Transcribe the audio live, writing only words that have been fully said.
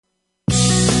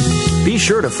Be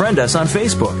sure to friend us on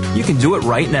Facebook. You can do it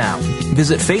right now.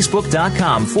 Visit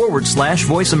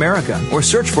facebook.com/Voice America or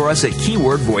search for us at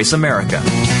keyword Voice America.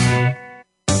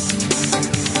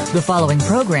 The following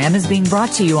program is being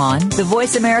brought to you on the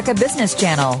Voice America Business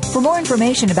Channel. For more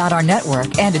information about our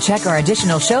network and to check our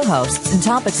additional show hosts and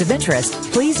topics of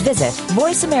interest, please visit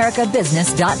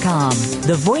voiceamericabusiness.com.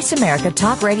 The Voice America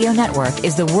Talk Radio Network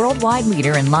is the worldwide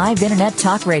leader in live Internet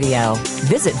talk radio.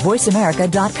 Visit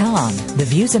voiceamerica.com. The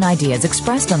views and ideas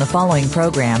expressed on the following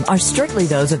program are strictly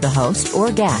those of the host or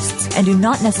guests and do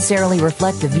not necessarily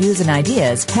reflect the views and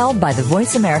ideas held by the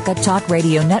Voice America Talk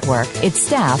Radio Network, its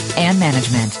staff, and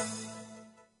management.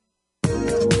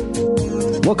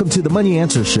 Welcome to the Money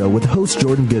Answer Show with host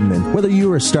Jordan Goodman. Whether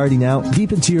you are starting out,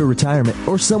 deep into your retirement,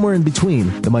 or somewhere in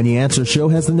between, the Money Answer Show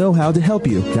has the know-how to help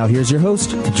you. Now here's your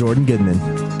host, Jordan Goodman.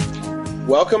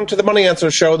 Welcome to the Money Answer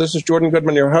Show. This is Jordan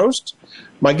Goodman, your host.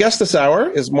 My guest this hour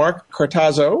is Mark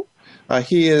Cortazzo.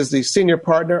 He is the senior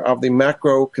partner of the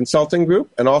Macro Consulting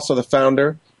Group and also the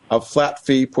founder of Flat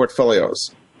Fee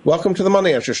Portfolios. Welcome to the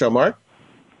Money Answer Show, Mark.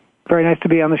 Very nice to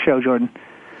be on the show, Jordan.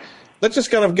 Let's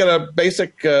just kind of get a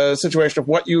basic situation of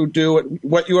what you do,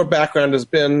 what your background has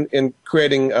been in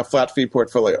creating flat fee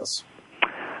portfolios.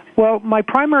 Well, my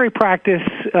primary practice,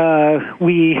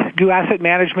 we do asset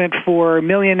management for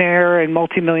millionaire and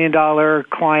multi-million-dollar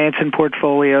clients and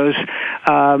portfolios.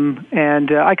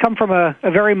 And I come from a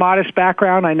very modest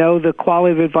background. I know the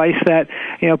quality of advice that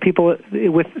people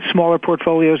with smaller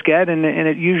portfolios get, and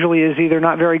it usually is either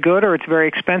not very good or it's very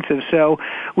expensive. So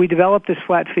we developed this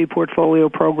flat fee portfolio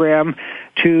program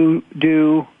to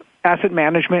do asset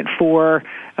management for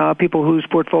people whose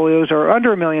portfolios are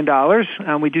under $1 million.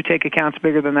 We do take accounts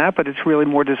bigger than that, but it's really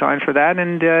more designed for that.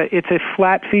 And it's a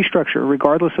flat fee structure,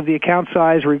 regardless of the account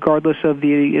size, regardless of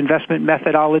the investment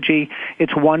methodology.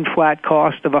 It's one flat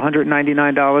cost of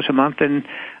 $199 a month. And,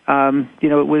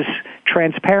 it was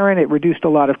transparent. It reduced a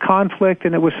lot of conflict,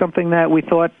 and it was something that we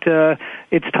thought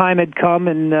its time had come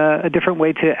and a different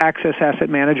way to access asset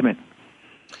management.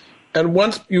 And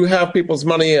once you have people's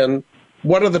money in,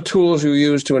 what are the tools you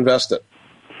use to invest it?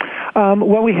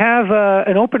 Well, we have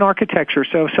an open architecture.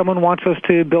 So if someone wants us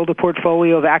to build a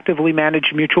portfolio of actively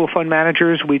managed mutual fund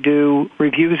managers, we do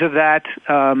reviews of that,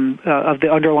 of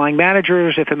the underlying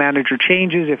managers. If a manager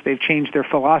changes, if they've changed their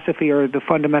philosophy or the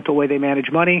fundamental way they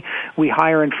manage money, we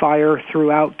hire and fire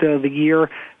throughout the year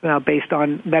based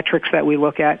on metrics that we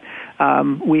look at.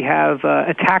 We have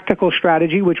a tactical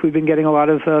strategy, which we've been getting a lot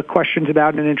of questions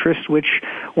about and interest, which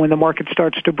when the market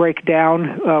starts to break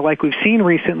down, like we've seen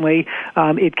recently,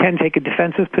 it can take a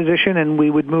defensive position, and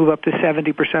we would move up to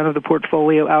 70% of the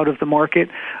portfolio out of the market.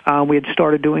 We had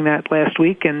started doing that last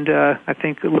week, and I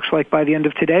think it looks like by the end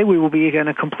of today, we will be in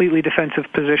a completely defensive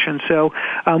position. So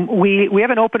we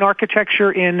have an open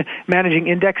architecture in managing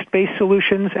index-based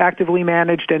solutions, actively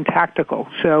managed, and tactical.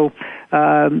 So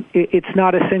it's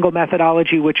not a single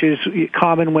methodology, which is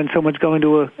common when someone's going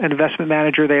to an investment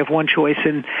manager. They have one choice,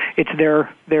 and it's their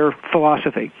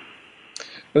philosophy.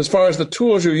 As far as the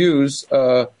tools you use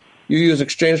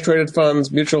exchange-traded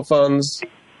funds, mutual funds,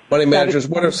 money managers.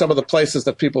 What are some of the places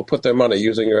that people put their money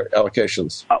using your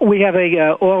allocations? We have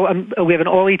an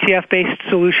all ETF-based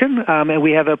solution, and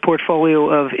we have a portfolio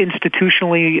of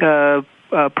institutionally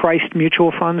priced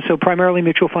mutual funds, so primarily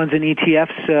mutual funds and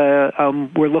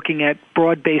ETFs. We're looking at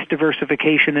broad-based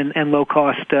diversification and low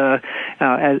cost as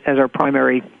our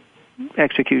primary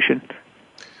execution.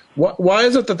 Why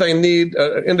is it that they need,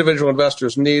 individual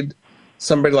investors need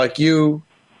somebody like you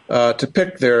to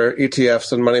pick their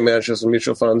ETFs and money managers and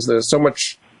mutual funds? There's so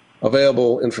much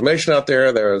available information out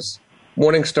there. There's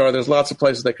Morningstar. There's lots of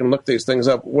places they can look these things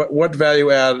up. What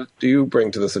value add do you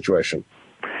bring to the situation?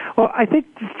 Well, I think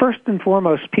first and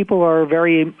foremost, people are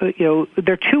very,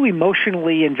 they're too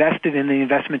emotionally invested in the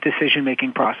investment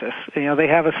decision-making process. They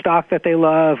have a stock that they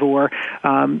love, or,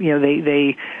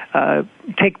 they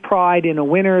take pride in a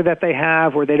winner that they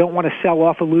have, or they don't want to sell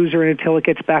off a loser until it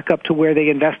gets back up to where they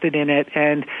invested in it.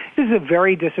 And this is a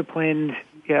very disciplined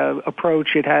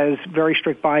approach. It has very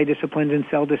strict buy disciplines and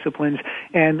sell disciplines,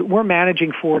 and we're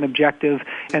managing for an objective.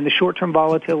 And the short-term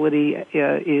volatility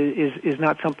is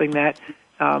not something that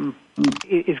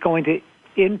is going to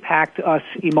impact us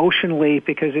emotionally,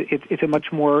 because it's a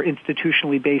much more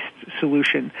institutionally based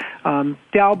solution.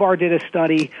 Dalbar did a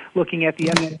study looking at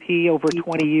the S&P over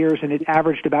 20 years, and it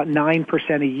averaged about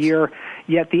 9% a year,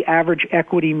 yet the average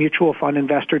equity mutual fund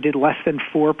investor did less than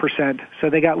 4%.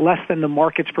 So they got less than the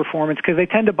market's performance, because they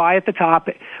tend to buy at the top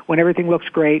when everything looks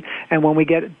great, and when we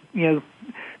get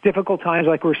difficult times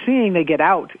like we're seeing, they get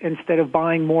out instead of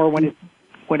buying more when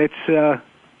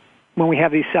we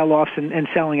have these sell-offs and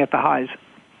selling at the highs.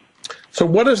 So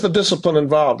what is the discipline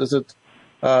involved? Is it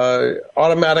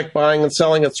automatic buying and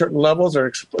selling at certain levels, or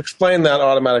explain that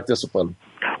automatic discipline?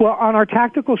 Well, on our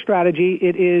tactical strategy,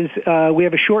 it is we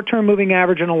have a short-term moving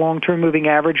average and a long-term moving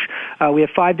average. We have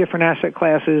 5 different asset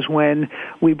classes. When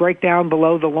we break down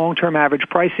below the long-term average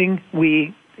pricing,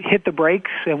 we hit the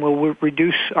brakes and we'll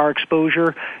reduce our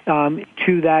exposure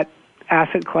to that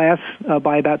asset class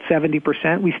by about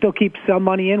 70%. We still keep some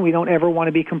money in. We don't ever want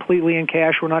to be completely in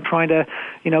cash. We're not trying to,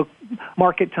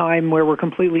 market time where we're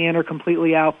completely in or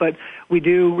completely out, but we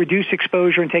do reduce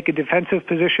exposure and take a defensive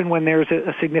position when there's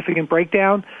a significant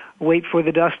breakdown, wait for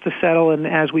the dust to settle, and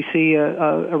as we see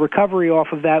a recovery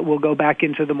off of that, we'll go back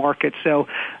into the market. So,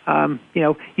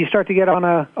 you start to get on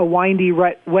a windy,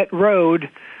 wet road.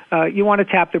 You want to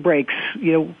tap the brakes.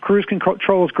 Cruise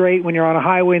control is great when you're on a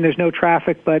highway and there's no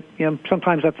traffic, but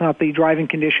sometimes that's not the driving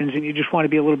conditions, and you just want to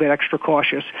be a little bit extra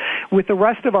cautious. With the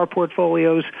rest of our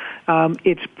portfolios,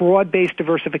 it's broad-based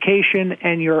diversification,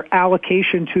 and your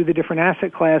allocation to the different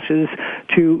asset classes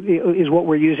is what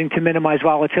we're using to minimize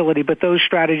volatility. But those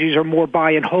strategies are more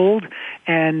buy and hold,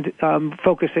 and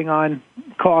focusing on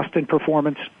cost and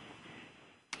performance.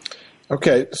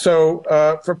 Okay, so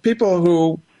for people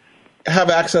who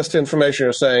have access to information,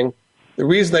 you're saying the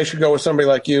reason they should go with somebody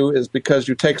like you is because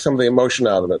you take some of the emotion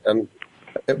out of it, and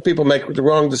people make the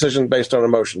wrong decision based on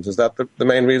emotions. Is that the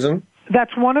main reason?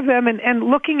 That's one of them, and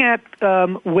looking at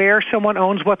where someone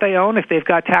owns what they own, if they've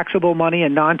got taxable money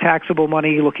and non-taxable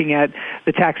money, looking at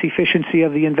the tax efficiency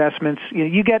of the investments.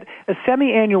 You get a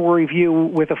semi-annual review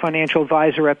with a financial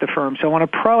advisor at the firm. So on a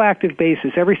proactive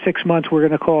basis, every 6 months we're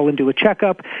going to call and do a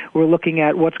checkup. We're looking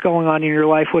at what's going on in your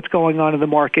life, what's going on in the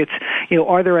markets.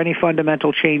 Are there any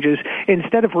fundamental changes?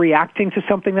 Instead of reacting to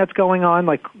something that's going on,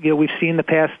 like we've seen the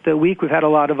past week, we've had a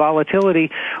lot of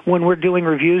volatility. When we're doing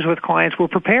reviews with clients, we're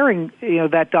preparing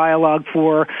that dialogue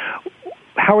for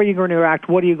how are you going to react,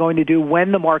 what are you going to do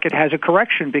when the market has a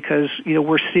correction, because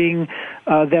we're seeing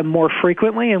them more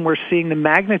frequently, and we're seeing the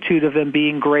magnitude of them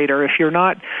being greater. If you're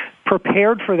not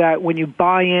prepared for that when you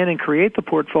buy in and create the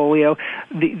portfolio,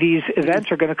 these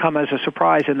events are going to come as a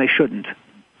surprise, and they shouldn't.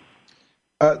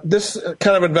 This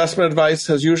kind of investment advice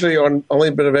has usually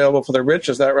only been available for the rich,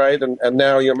 is that right? And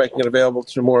now you're making it available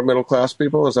to more middle-class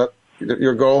people? Is that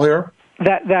your goal here?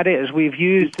 That is. We've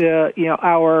used the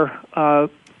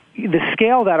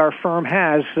scale that our firm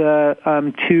has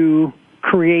to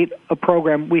create a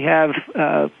program. We have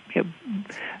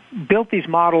built these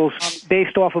models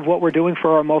based off of what we're doing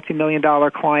for our multi-million-dollar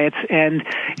clients, and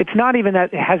it's not even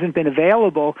that it hasn't been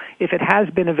available. If it has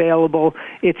been available,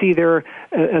 it's either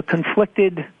a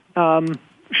conflicted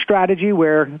strategy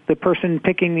where the person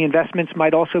picking the investments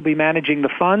might also be managing the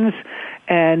funds,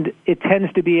 and it tends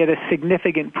to be at a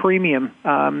significant premium.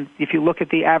 If you look at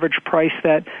the average price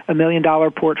that $1 million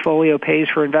portfolio pays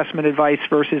for investment advice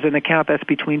versus an account that's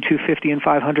between $250,000 and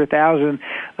 $500,000,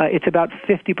 it's about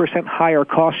 50% higher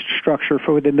cost structure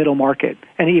for the middle market,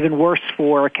 and even worse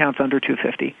for accounts under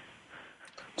 $250,000.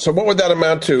 So what would that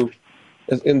amount to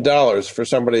in dollars for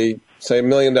somebody, say $1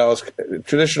 million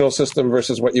traditional system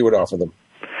versus what you would offer them?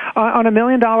 On $1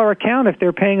 million account, if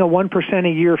they're paying a 1% a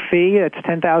year fee, it's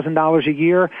 $10,000 a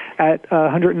year at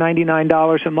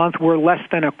 $199 a month. We're less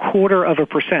than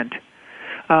 0.25%.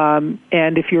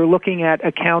 And if you're looking at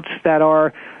accounts that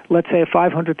are, let's say, a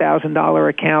 $500,000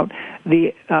 account,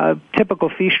 the typical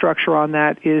fee structure on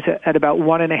that is at about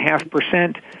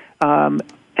 1.5%.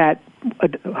 At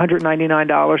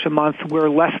 $199 a month, we're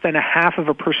less than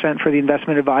 0.5% for the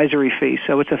investment advisory fee.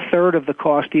 So it's a third of the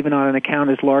cost, even on an account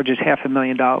as large as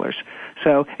 $500,000.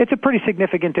 So it's a pretty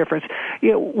significant difference.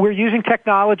 We're using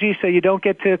technology, so you don't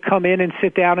get to come in and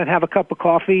sit down and have a cup of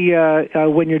coffee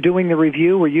when you're doing the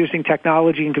review. We're using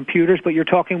technology and computers, but you're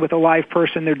talking with a live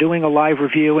person. They're doing a live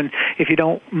review, and if you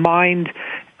don't mind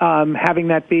having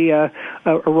that be a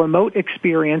remote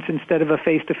experience instead of a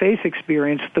face-to-face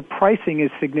experience, the pricing is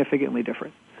significantly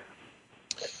different.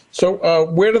 So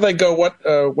where do they go? What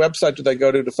website do they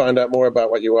go to find out more about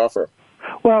what you offer?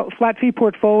 Well,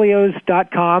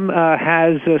 flatfeeportfolios.com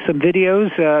has some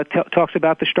videos, talks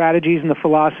about the strategies and the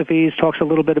philosophies, talks a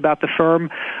little bit about the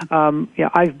firm.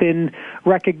 I've been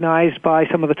recognized by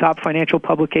some of the top financial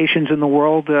publications in the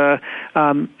world as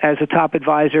a top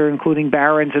advisor, including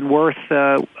Barron's and Worth,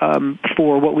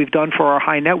 for what we've done for our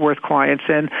high net worth clients.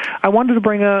 And I wanted to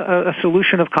bring a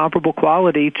solution of comparable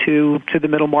quality to the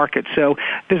middle market. So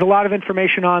there's a lot of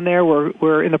information on there.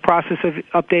 We're in the process of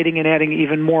updating and adding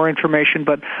even more information,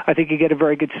 but I think you get a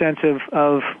very good sense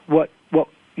of what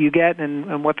you get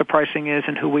and what the pricing is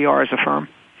and who we are as a firm.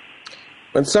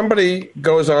 When somebody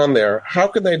goes on there, how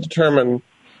can they determine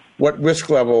what risk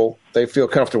level they feel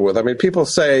comfortable with? I mean, people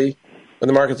say when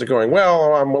the markets are going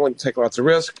well, I'm willing to take lots of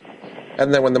risk.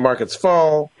 And then when the markets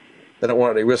fall, they don't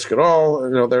want any risk at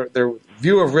all. Their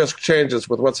view of risk changes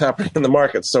with what's happening in the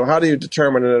markets. So how do you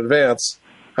determine in advance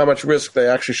how much risk they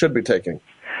actually should be taking?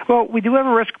 Well, we do have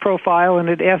a risk profile, and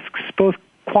it asks both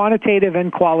quantitative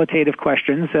and qualitative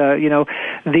questions.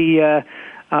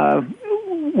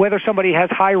 Whether somebody has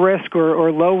high risk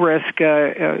or low risk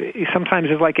sometimes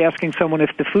is like asking someone if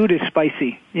the food is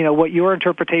spicy. What your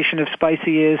interpretation of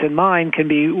spicy is and mine can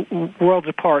be worlds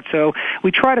apart. So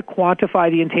we try to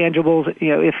quantify the intangibles.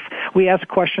 If we ask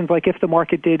questions like, if the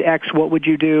market did X, what would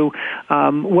you do?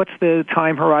 What's the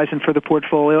time horizon for the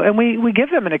portfolio? And we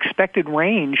give them an expected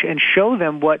range and show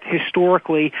them what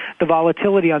historically the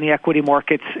volatility on the equity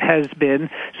markets has been,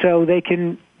 so they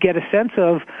can get a sense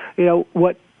of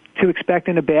what to expect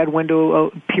in a bad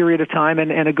window period of time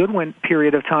and a good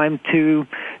period of time to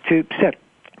set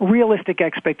realistic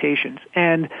expectations.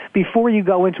 And before you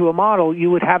go into a model,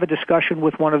 you would have a discussion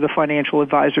with one of the financial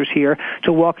advisors here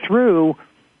to walk through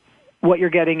what you're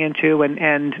getting into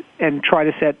and try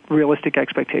to set realistic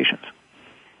expectations.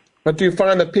 But do you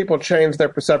find that people change their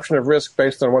perception of risk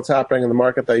based on what's happening in the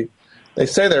market? They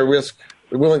say they're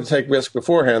willing to take risk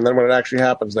beforehand, then when it actually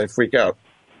happens, they freak out.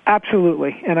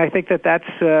 Absolutely, and I think that's that's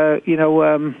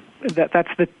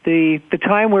the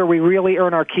time where we really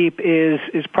earn our keep is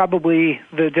probably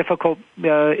the difficult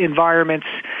environments.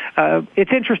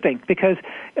 It's interesting because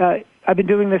I've been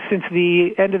doing this since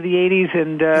the end of the 80s,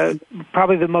 and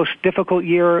probably the most difficult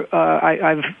year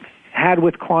I've had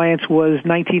with clients was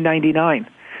 1999.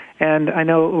 And I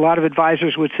know a lot of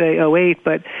advisors would say 2008,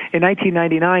 but in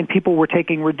 1999, people were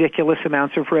taking ridiculous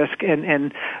amounts of risk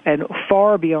and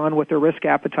far beyond what their risk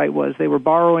appetite was. They were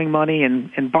borrowing money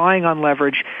and buying on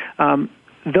leverage.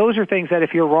 Those are things that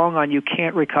if you're wrong on, you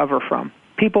can't recover from.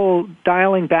 People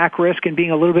dialing back risk and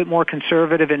being a little bit more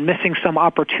conservative and missing some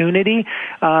opportunity,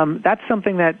 that's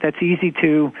something that's easy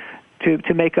to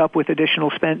make up with additional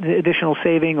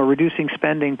saving or reducing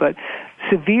spending. But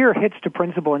severe hits to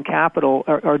principal and capital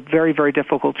are very, very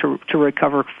difficult to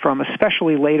recover from,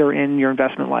 especially later in your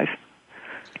investment life.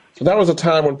 So that was a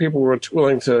time when people were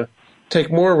willing to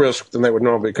take more risk than they would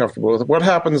normally be comfortable with. What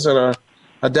happens in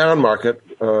a down market?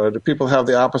 Do people have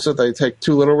the opposite? They take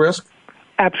too little risk?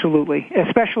 Absolutely,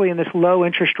 especially in this low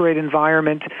interest rate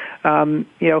environment.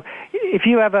 If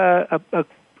you have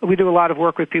we do a lot of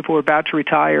work with people who are about to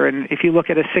retire, and if you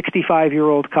look at a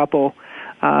 65-year-old couple,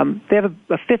 they have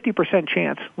a 50%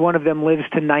 chance one of them lives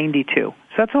to 92. So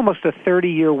that's almost a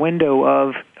 30-year window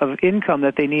of income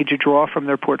that they need to draw from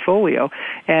their portfolio.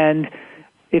 And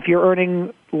if you're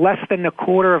earning less than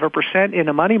 0.25% in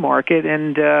a money market,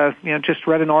 and just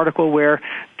read an article where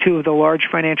two of the large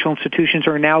financial institutions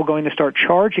are now going to start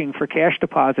charging for cash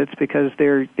deposits because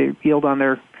their yield on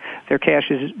their cash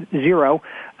is zero.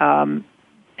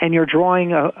 And you're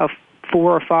drawing a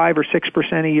 4 or 5 or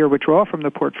 6% a year withdrawal from the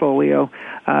portfolio,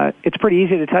 it's pretty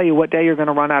easy to tell you what day you're going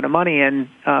to run out of money, and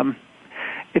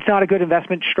it's not a good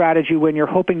investment strategy when you're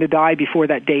hoping to die before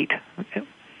that date.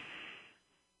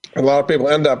 A lot of people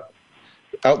end up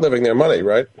outliving their money,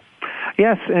 right?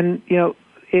 Yes, and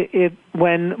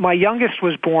when my youngest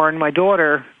was born, my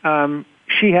daughter,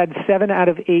 she had 7 out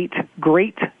of 8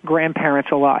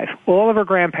 great-grandparents alive. All of her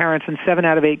grandparents and 7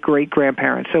 out of 8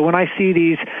 great-grandparents. So when I see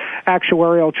these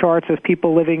actuarial charts of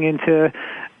people living into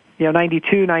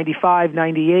 92, 95,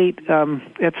 98,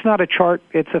 it's not a chart,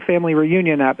 it's a family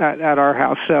reunion at our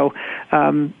house. So,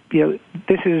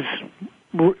 this is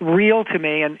real to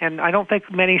me, and I don't think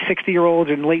many 60-year-olds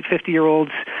and late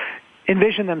 50-year-olds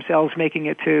envision themselves making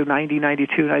it to 90,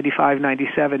 92, 95,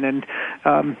 97. And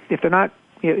if they're not,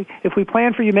 if we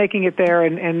plan for you making it there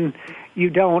and you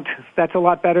don't, that's a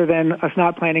lot better than us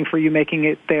not planning for you making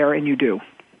it there and you do.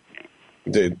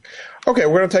 Indeed. Okay,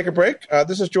 we're going to take a break.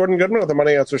 This is Jordan Goodman of the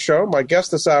Money Answer Show. My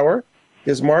guest this hour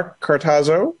is Mark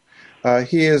Cortazzo.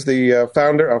 He is the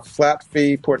founder of Flat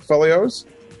Fee Portfolios.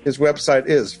 His website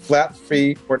is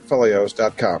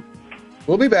flatfeeportfolios.com.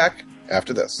 We'll be back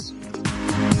after this.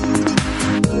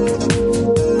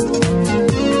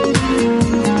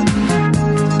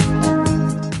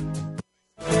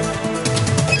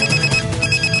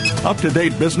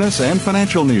 Up-to-date business and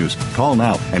financial news. Call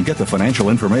now and get the financial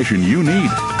information you need.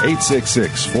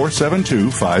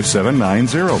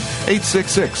 866-472-5790.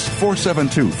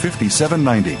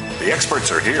 866-472-5790. The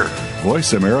experts are here.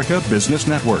 Voice America Business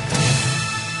Network.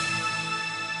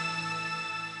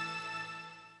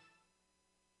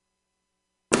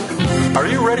 Are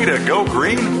you ready to go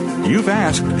green? You've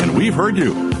asked, and we've heard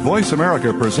you. Voice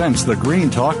America presents the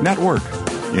Green Talk Network.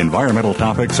 Environmental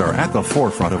topics are at the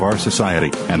forefront of our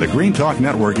society, and the Green Talk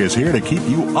Network is here to keep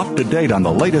you up to date on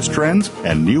the latest trends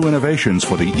and new innovations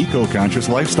for the eco-conscious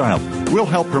lifestyle. We'll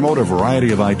help promote a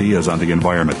variety of ideas on the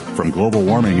environment, from global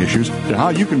warming issues to how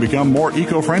you can become more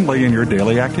eco-friendly in your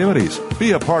daily activities.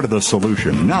 Be a part of the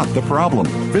solution, not the problem.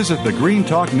 Visit the Green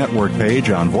Talk Network page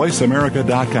on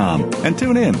voiceamerica.com and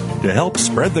tune in to help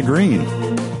spread the green.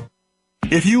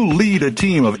 If you lead a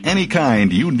team of any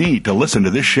kind, you need to listen to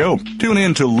this show. Tune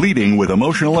in to Leading with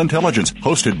Emotional Intelligence,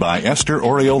 hosted by Esther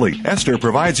Orioli. Esther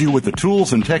provides you with the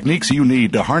tools and techniques you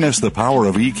need to harness the power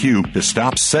of EQ to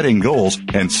stop setting goals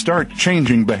and start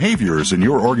changing behaviors in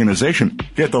your organization.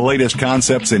 Get the latest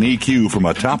concepts in EQ from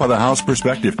a top-of-the-house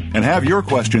perspective and have your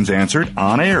questions answered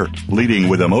on air. Leading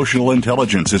with Emotional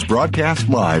Intelligence is broadcast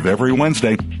live every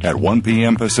Wednesday at 1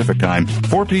 p.m. Pacific Time,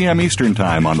 4 p.m. Eastern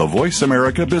Time on the Voice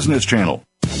America Business Channel.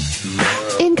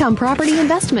 Income Property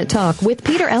Investment Talk with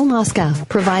Peter L. Mosca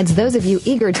provides those of you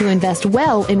eager to invest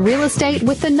well in real estate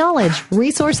with the knowledge,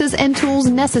 resources, and tools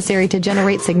necessary to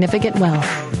generate significant wealth.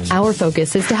 Our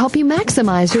focus is to help you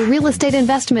maximize your real estate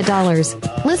investment dollars.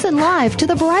 Listen live to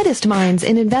the brightest minds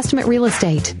in investment real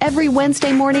estate every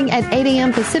Wednesday morning at 8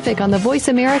 a.m. Pacific on the Voice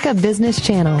America Business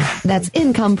Channel. That's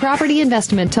Income Property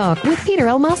Investment Talk with Peter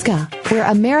L. Mosca, where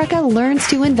America learns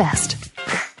to invest.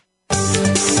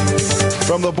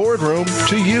 From the boardroom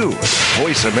to you,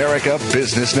 Voice America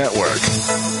Business Network.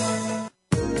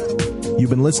 You've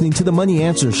been listening to the Money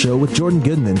Answer Show with Jordan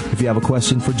Goodman. If you have a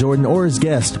question for Jordan or his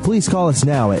guest, please call us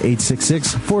now at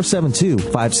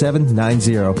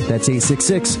 866-472-5790. That's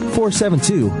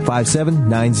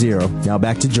 866-472-5790. Now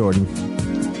back to Jordan.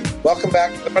 Welcome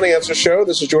back to the Money Answer Show.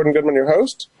 This is Jordan Goodman, your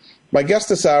host. My guest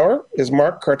this hour is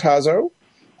Mark Cortazzo.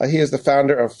 He is the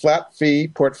founder of Flat Fee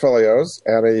Portfolios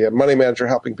and a money manager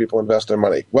helping people invest their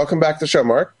money. Welcome back to the show,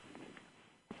 Mark.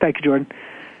 Thank you, Jordan.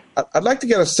 I'd like to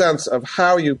get a sense of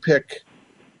how you pick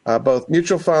both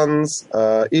mutual funds,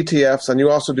 ETFs, and you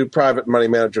also do private money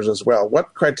managers as well.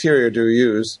 What criteria do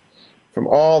you use from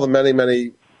all the many,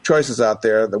 many choices out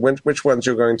there, which ones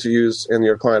you're going to use in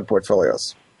your client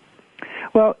portfolios?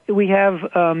 Well, we have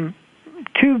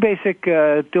two basic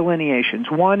delineations.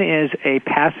 One is a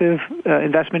passive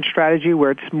investment strategy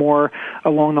where it's more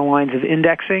along the lines of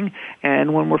indexing.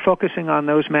 And when we're focusing on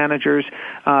those managers,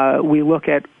 we look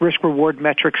at risk-reward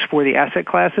metrics for the asset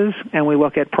classes, and we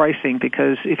look at pricing,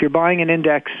 because if you're buying an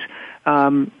index,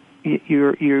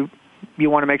 you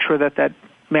want to make sure that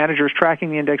manager is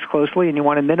tracking the index closely, and you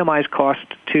want to minimize cost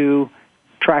to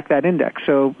track that index.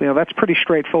 So, that's pretty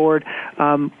straightforward.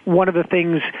 One of the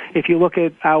things, if you look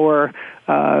at our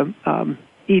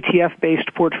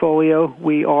ETF-based portfolio,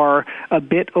 we are a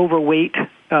bit overweight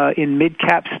in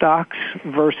mid-cap stocks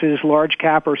versus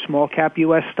large-cap or small-cap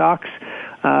U.S. stocks.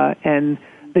 And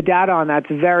the data on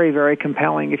that's very, very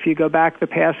compelling. If you go back the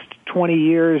past 20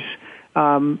 years,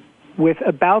 with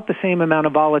about the same amount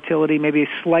of volatility, maybe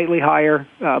slightly higher,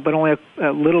 but only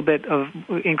a little bit of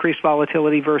increased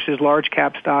volatility versus large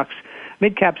cap stocks,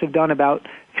 mid caps have done about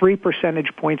 3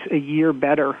 percentage points a year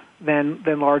better than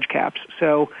large caps.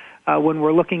 So when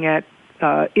we're looking at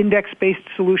index-based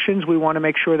solutions, we want to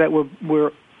make sure that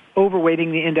we're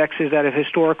overweighting the indexes that have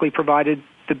historically provided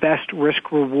the best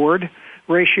risk-reward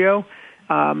ratio.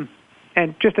 And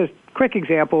just a quick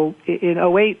example, in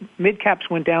 2008, mid-caps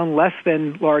went down less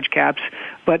than large caps,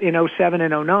 but in 2007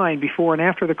 and 2009, before and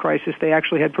after the crisis, they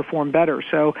actually had performed better.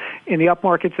 So in the up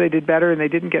markets, they did better, and they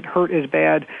didn't get hurt as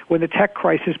bad. When the tech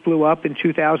crisis blew up in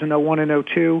 2001 and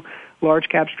 2002, large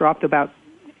caps dropped about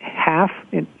half,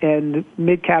 and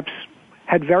mid-caps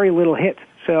had very little hit.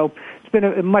 So it's been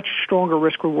a much stronger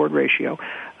risk-reward ratio.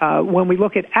 When we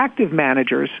look at active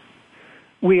managers,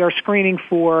 we are screening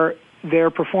for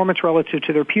their performance relative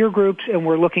to their peer groups, and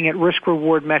we're looking at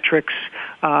risk-reward metrics,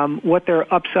 what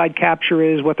their upside capture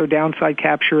is, what their downside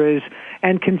capture is,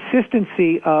 and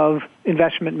consistency of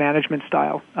investment management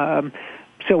style.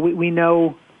 So we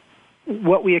know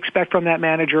what we expect from that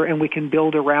manager, and we can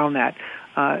build around that.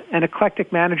 An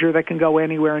eclectic manager that can go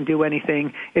anywhere and do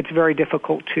anything, it's very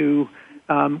difficult to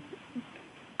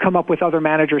come up with other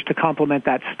managers to complement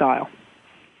that style.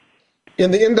 In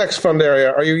the index fund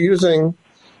area, are you using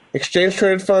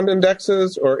exchange-traded fund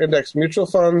indexes or index mutual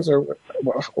funds, or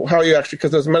how are you actually, because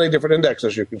there's many different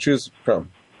indexes you can choose from?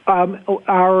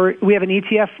 We have an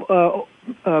ETF,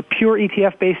 a pure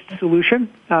ETF-based solution,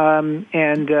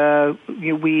 and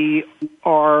we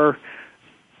are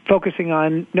focusing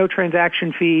on no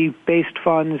transaction fee-based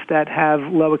funds that have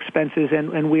low expenses,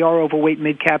 and we are overweight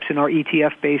mid-caps in our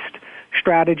ETF-based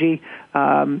strategy.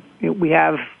 We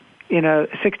have in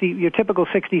your typical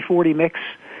 60-40 mix,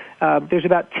 there's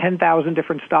about 10,000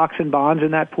 different stocks and bonds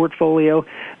in that portfolio.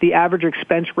 The average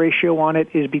expense ratio on it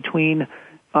is between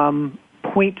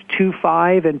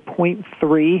 0.25 and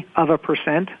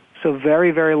 0.3%. So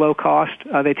very, very low cost.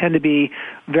 They tend to be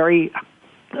very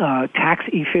tax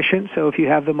efficient. So if you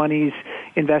have the monies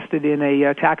invested in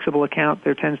a taxable account,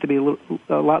 there tends to be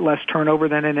a lot less turnover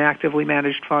than in an actively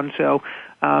managed fund. So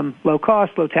low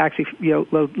cost, low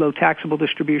taxable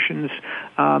distributions.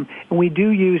 And we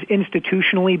do use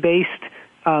institutionally based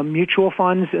mutual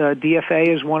funds. DFA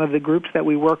is one of the groups that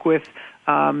we work with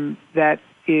that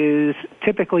is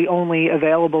typically only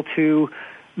available to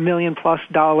 $1 million+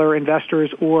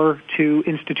 investors or to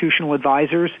institutional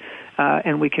advisors,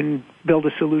 and we can build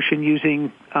a solution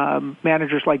using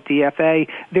managers like DFA.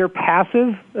 They're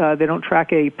passive. They don't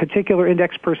track a particular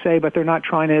index per se, but they're not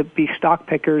trying to be stock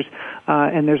pickers,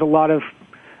 and there's a lot of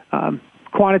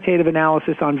quantitative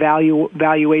analysis on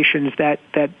valuations that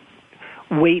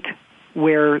weight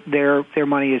where their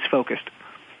money is focused.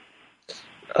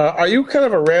 Are you kind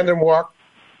of a random walk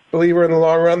believer in the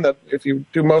long run, that if you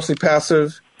do mostly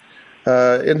passive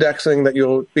indexing that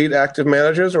you'll beat active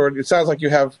managers, or it sounds like you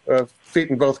have feet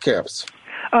in both camps?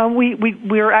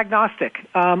 We're agnostic.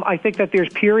 I think that there's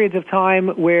periods of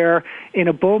time where in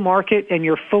a bull market and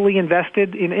you're fully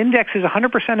invested in index is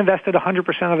 100% invested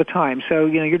 100% of the time. So,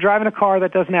 you're driving a car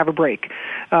that doesn't have a brake.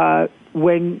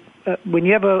 When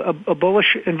you have a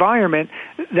bullish environment,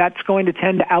 that's going to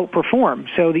tend to outperform.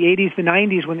 So the 80s, the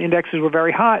 90s, when indexes were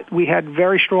very hot, we had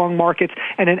very strong markets,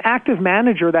 and an active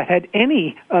manager that had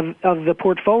any of the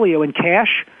portfolio in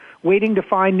cash, waiting to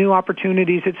find new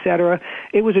opportunities, et cetera,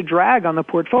 it was a drag on the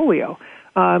portfolio.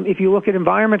 If you look at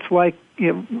environments like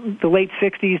the late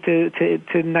 60s to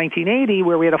 1980,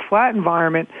 where we had a flat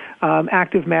environment,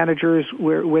 active managers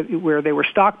where they were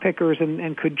stock pickers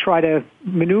and could try to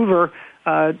maneuver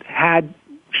had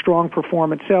strong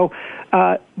performance. So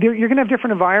you're going to have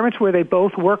different environments where they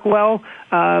both work well.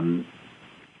 I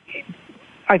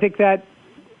think that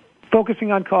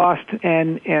focusing on cost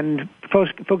and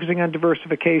focusing on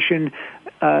diversification,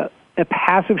 a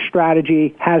passive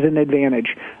strategy has an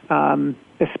advantage,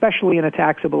 especially in a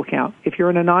taxable account. If you're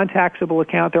in a non-taxable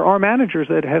account, there are managers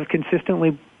that have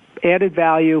consistently added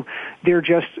value. They're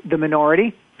just the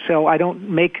minority. So I don't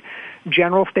make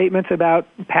general statements about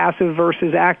passive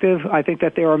versus active. I think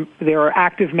that there are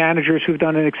active managers who've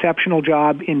done an exceptional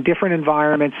job in different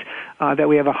environments that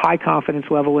we have a high confidence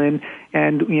level in,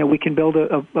 and we can build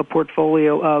a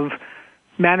portfolio of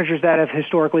managers that have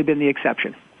historically been the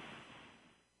exception.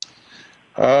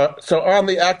 So on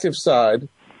the active side,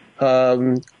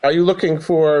 are you looking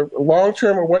for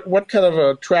long-term, or what kind of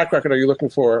a track record are you looking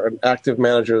for in active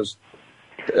managers?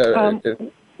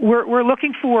 We're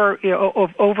looking for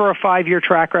over a 5-year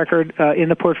track record in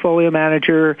the portfolio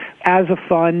manager as a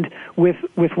fund, with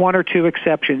one or two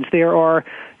exceptions. There are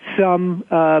some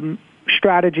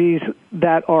strategies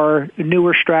that are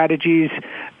newer strategies,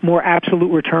 more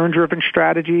absolute return-driven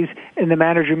strategies, and the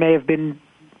manager may have been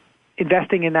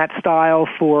investing in that style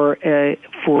for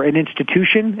an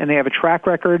institution, and they have a track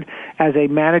record as a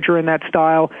manager in that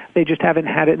style. They just haven't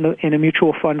had it in a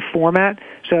mutual fund format.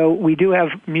 So we do have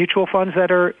mutual funds that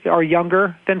are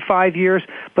younger than 5 years,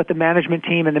 but the management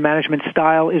team and the management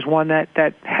style is one that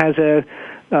has a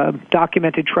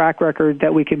documented track record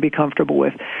that we can be comfortable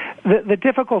with. The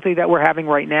difficulty that we're having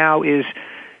right now is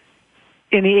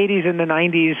in the 80s and the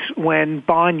 90s, when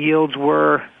bond yields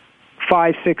were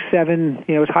 5, 6, 7,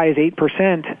 as high as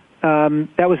 8%.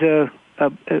 That was a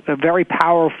very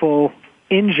powerful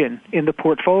engine in the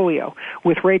portfolio.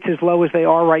 With rates as low as they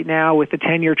are right now, with the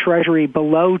 10-year Treasury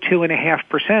below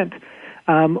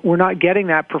 2.5%, we're not getting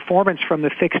that performance from the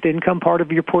fixed income part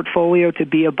of your portfolio to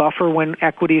be a buffer when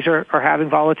equities are having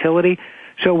volatility.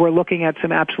 So we're looking at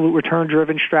some absolute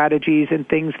return-driven strategies and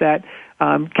things that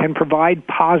can provide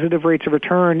positive rates of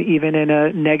return even in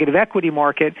a negative equity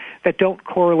market that don't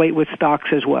correlate with stocks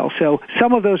as well. So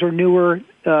some of those are newer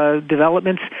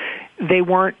developments. They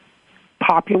weren't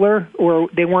popular or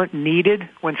they weren't needed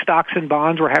when stocks and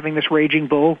bonds were having this raging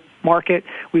bull market.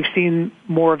 We've seen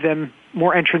more of them,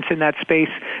 more entrants in that space.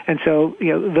 And so,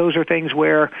 those are things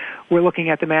where we're looking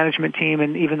at the management team,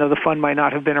 and even though the fund might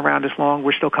not have been around as long,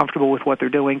 we're still comfortable with what they're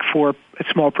doing for a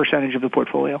small percentage of the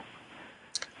portfolio.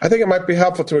 I think it might be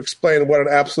helpful to explain what an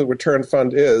absolute return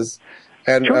fund is,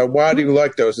 and Sure. Why do you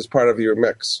like those as part of your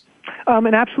mix?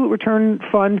 An absolute return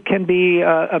fund can be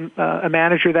a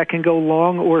manager that can go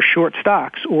long or short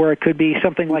stocks, or it could be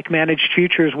something like managed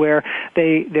futures where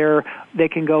they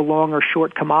can go long or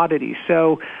short commodities.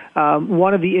 So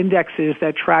one of the indexes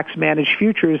that tracks managed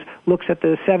futures looks at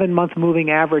the 7-month moving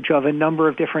average of a number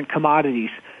of different commodities.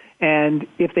 And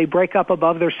if they break up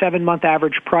above their 7-month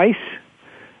average price,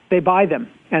 they buy them,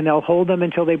 and they'll hold them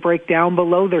until they break down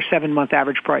below their 7-month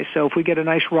average price. So if we get a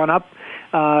nice run up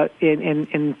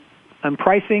in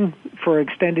pricing for an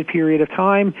extended period of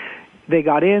time, they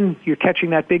got in, you're catching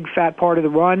that big fat part of the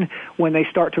run. When they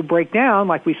start to break down,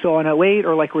 like we saw in 08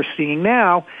 or like we're seeing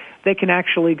now, they can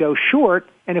actually go short.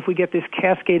 And if we get this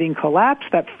cascading collapse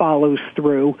that follows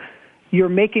through, you're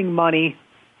making money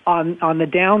on the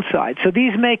downside. So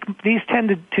these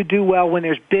tend to do well when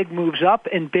there's big moves up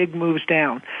and big moves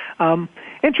down.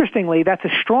 Interestingly, that's a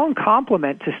strong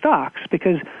complement to stocks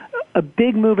because a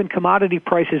big move in commodity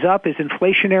prices up is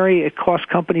inflationary. It costs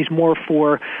companies more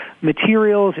for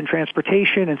materials and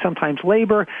transportation and sometimes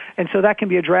labor. And so that can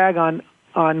be a drag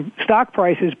on stock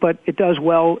prices, but it does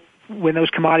well when those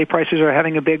commodity prices are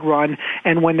having a big run.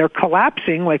 And when they're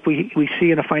collapsing, like we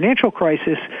see in a financial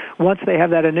crisis, once they have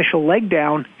that initial leg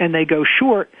down and they go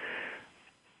short,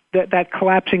 that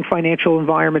collapsing financial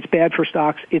environment's bad for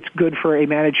stocks. It's good for a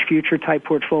managed future type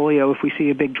portfolio if we see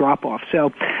a big drop off.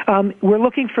 So we're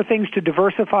looking for things to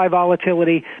diversify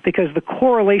volatility because the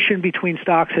correlation between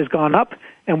stocks has gone up,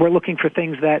 and we're looking for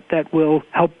things that will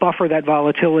help buffer that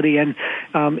volatility. And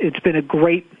it's been a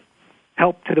great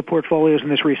help to the portfolios in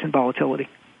this recent volatility.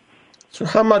 So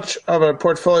how much of a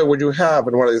portfolio would you have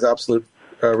in one of these absolute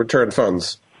return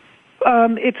funds?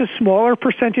 It's a smaller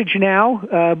percentage now.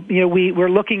 We're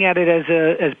looking at it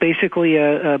as basically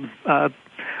a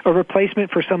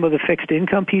replacement for some of the fixed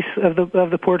income piece of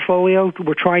the portfolio.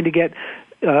 We're trying to get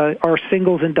our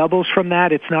singles and doubles from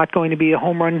that. It's not going to be a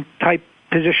home run type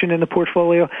position in the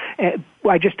portfolio.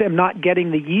 I just am not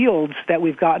getting the yields that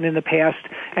we've gotten in the past,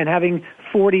 and having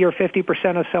 40 or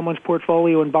 50% of someone's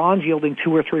portfolio in bonds yielding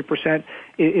 2 or 3%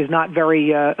 is not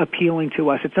very appealing to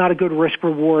us. It's not a good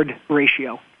risk-reward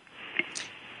ratio.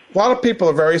 A lot of people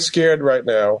are very scared right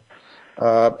now,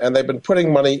 and they've been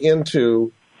putting money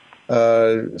into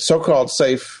so-called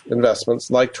safe investments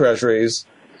like treasuries,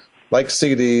 like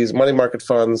CDs, money market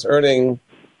funds, earning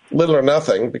little or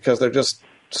nothing because they're just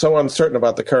so uncertain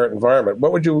about the current environment.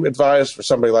 What would you advise for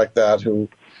somebody like that who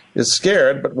is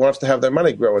scared but wants to have their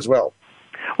money grow as well?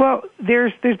 Well,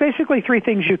 there's basically 3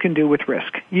 things you can do with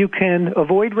risk. You can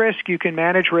avoid risk, you can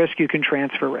manage risk, you can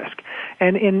transfer risk.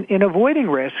 And in avoiding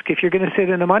risk, if you're going to sit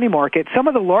in a money market, some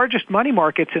of the largest money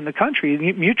markets in the country,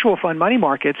 mutual fund money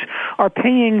markets, are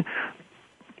paying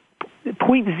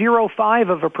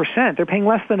 0.05%. They're paying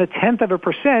less than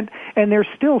 0.1%, and there's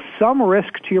still some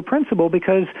risk to your principal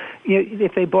because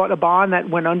if they bought a bond that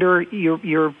went under,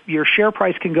 your share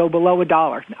price can go below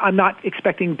 $1. I'm not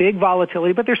expecting big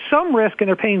volatility, but there's some risk, and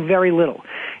they're paying very little.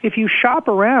 If you shop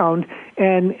around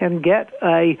and get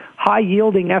a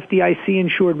high-yielding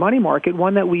FDIC-insured money market,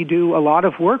 one that we do a lot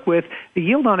of work with, the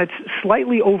yield on it's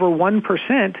slightly over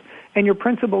 1%, and your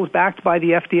principal is backed by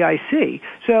the FDIC.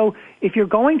 So if you're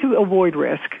going to avoid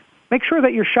risk, make sure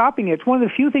that you're shopping it. It's one of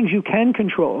the few things you can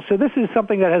control. So this is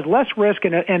something that has less risk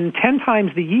and 10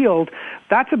 times the yield.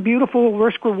 That's a beautiful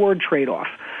risk-reward trade-off.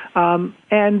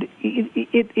 And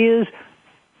it is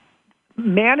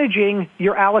managing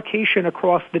your allocation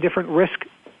across the different risk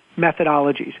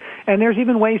methodologies. And there's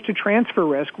even ways to transfer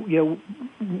risk,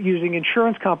 using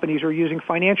insurance companies or using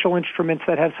financial instruments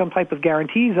that have some type of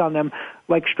guarantees on them,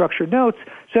 like structured notes.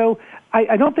 So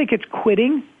I don't think it's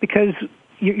quitting because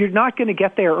you're not going to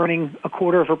get there earning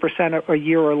 0.25% a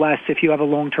year or less if you have a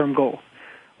long-term goal.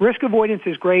 Risk avoidance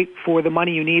is great for the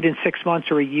money you need in 6 months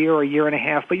or a year and a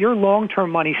half, but your long-term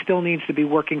money still needs to be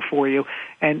working for you,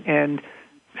 and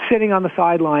sitting on the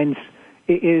sidelines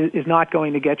is not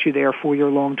going to get you there for your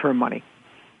long-term money.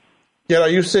 Yeah, are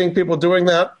you seeing people doing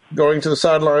that, going to the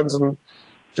sidelines and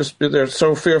just they're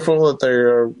so fearful that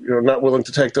they're not willing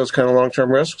to take those kind of long-term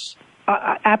risks?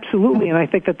 Absolutely, and I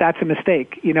think that's a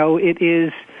mistake. It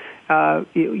is.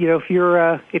 If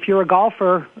you're a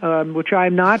golfer, which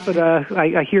I'm not, but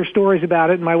I hear stories about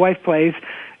it, and my wife plays.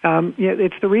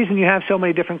 It's the reason you have so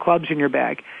many different clubs in your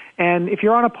bag. And if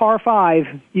you're on a par 5,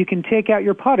 you can take out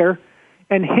your putter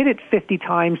and hit it 50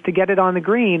 times to get it on the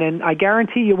green, and I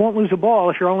guarantee you won't lose a ball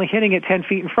if you're only hitting it 10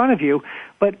 feet in front of you,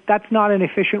 but that's not an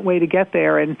efficient way to get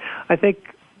there. And I think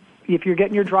if you're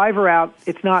getting your driver out,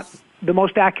 it's not the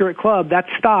most accurate club. That's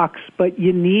stocks, but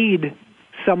you need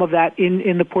some of that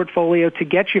in the portfolio to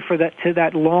get you to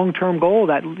that long-term goal,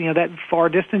 that far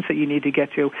distance that you need to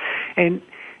get to. And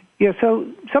so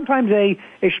sometimes a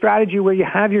strategy where you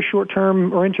have your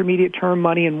short-term or intermediate-term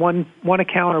money in one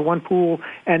account or one pool,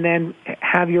 and then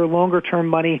have your longer-term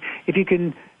money, if you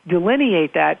can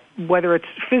delineate that, whether it's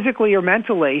physically or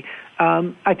mentally,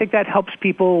 I think that helps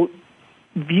people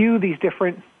view these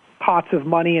different pots of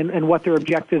money and what their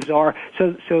objectives are.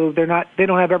 So they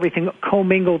don't have everything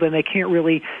commingled, and they can't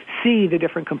really see the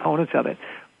different components of it.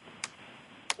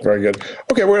 Very good.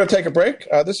 Okay, we're going to take a break.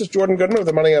 This is Jordan Goodman of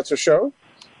the Money Answer Show.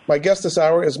 My guest this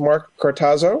hour is Mark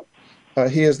Cortazzo.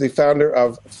 He is the founder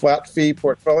of Flat Fee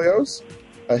Portfolios.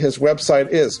 His website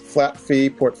is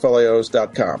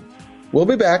flatfeeportfolios.com. We'll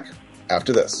be back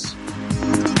after this.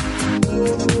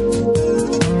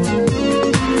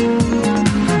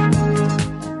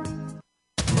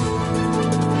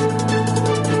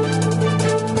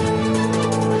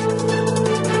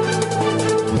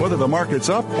 Whether the market's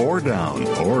up or down,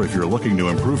 or if you're looking to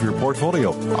improve your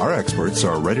portfolio, our experts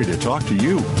are ready to talk to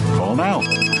you. Call now.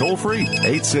 Toll free,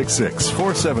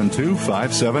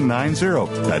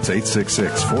 866-472-5790. That's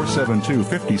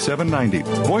 866-472-5790.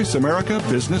 Voice America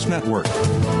Business Network.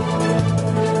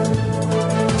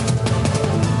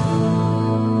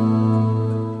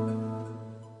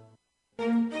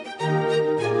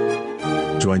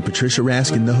 Join Patricia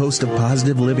Raskin, the host of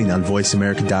Positive Living on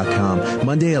VoiceAmerica.com,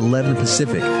 Monday at 11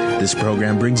 Pacific. This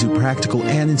program brings you practical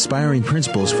and inspiring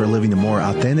principles for living a more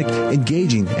authentic,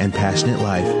 engaging, and passionate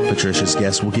life. Patricia's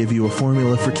guests will give you a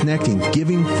formula for connecting,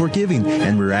 giving, forgiving,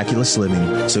 and miraculous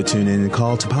living. So tune in and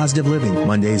call to Positive Living,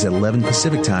 Mondays at 11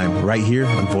 Pacific Time, right here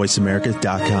on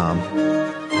VoiceAmerica.com.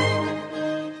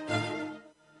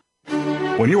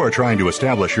 When you are trying to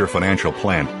establish your financial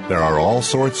plan, there are all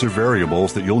sorts of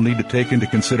variables that you'll need to take into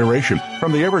consideration,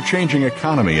 from the ever-changing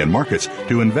economy and markets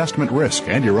to investment risk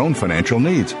and your own financial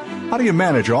needs. How do you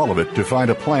manage all of it to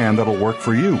find a plan that'll work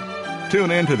for you?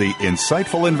 Tune in to The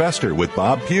Insightful Investor with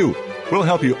Bob Pugh. We'll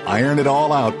help you iron it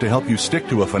all out to help you stick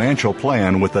to a financial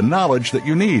plan with the knowledge that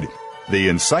you need. The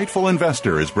Insightful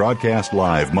Investor is broadcast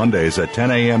live Mondays at 10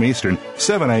 a.m. Eastern,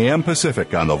 7 a.m.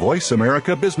 Pacific on the Voice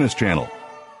America Business Channel.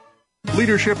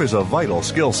 Leadership is a vital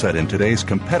skill set in today's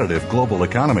competitive global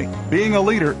economy. Being a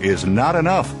leader is not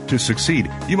enough. To succeed,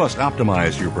 you must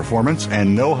optimize your performance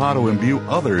and know how to imbue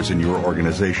others in your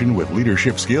organization with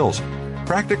leadership skills.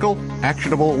 Practical,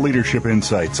 actionable leadership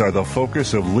insights are the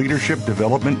focus of Leadership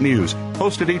Development News,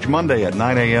 hosted each Monday at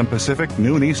 9 a.m. Pacific,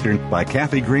 noon Eastern, by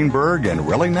Kathy Greenberg and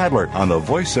Relly Nadler on the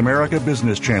Voice America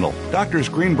Business Channel. Doctors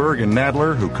Greenberg and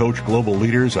Nadler, who coach global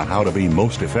leaders on how to be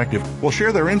most effective, will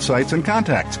share their insights and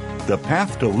contacts. The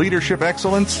path to leadership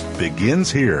excellence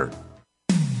begins here.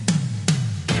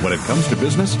 When it comes to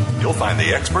business, you'll find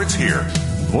the experts here.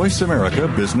 Voice America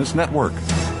Business Network.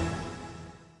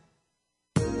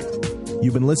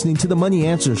 You've been listening to the Money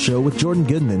Answer Show with Jordan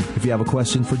Goodman. If you have a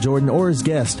question for Jordan or his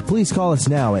guest, please call us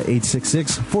now at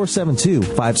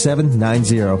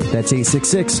 866-472-5790. That's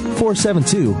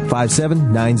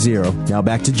 866-472-5790. Now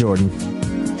back to Jordan.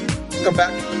 Welcome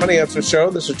back to the Money Answer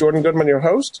Show. This is Jordan Goodman, your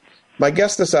host. My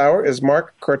guest this hour is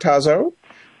Mark Cortazzo.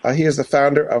 He is the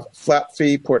founder of Flat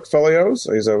Fee Portfolios.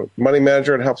 He's a money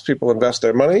manager and helps people invest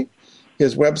their money.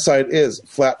 His website is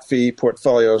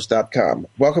flatfeeportfolios.com.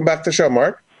 Welcome back to the show,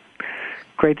 Mark.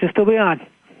 Great to still be on.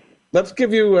 Let's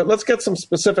get some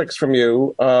specifics from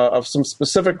you of some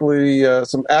specifically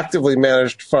some actively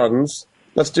managed funds.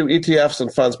 Let's do ETFs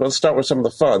and funds, but let's start with some of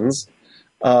the funds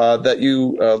that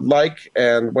you like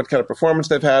and what kind of performance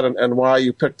they've had and why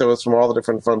you picked those from all the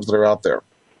different funds that are out there.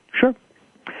 Sure.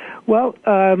 Well,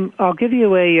 I'll give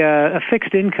you a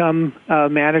fixed income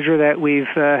manager that we've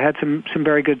had some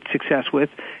very good success with.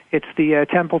 It's the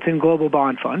Templeton Global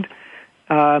Bond Fund.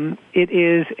 It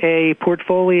is a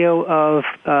portfolio of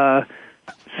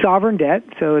sovereign debt,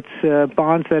 so it's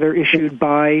bonds that are issued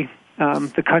by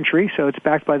the country, so it's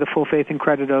backed by the full faith and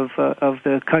credit of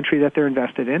the country that they're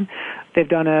invested in. They've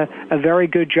done a very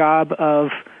good job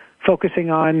of focusing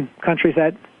on countries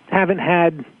that haven't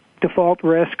had default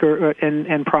risk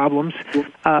and problems.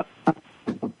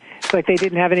 It's like they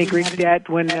didn't have any Greek debt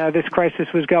when this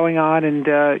crisis was going on, and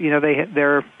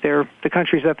they're the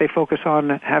countries that they focus on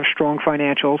have strong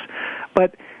financials,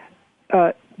 but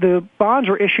the bonds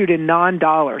were issued in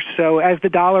non-dollars. So as the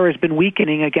dollar has been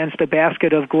weakening against a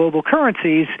basket of global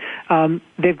currencies,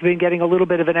 they've been getting a little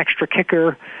bit of an extra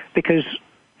kicker because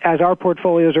as our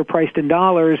portfolios are priced in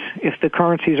dollars, if the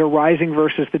currencies are rising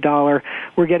versus the dollar,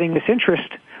 we're getting this interest,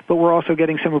 but we're also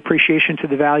getting some appreciation to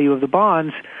the value of the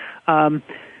bonds.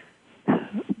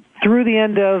 Through the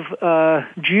end of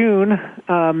June,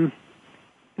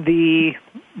 the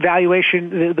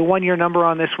valuation, the 1 year number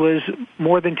on this was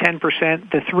more than 10%.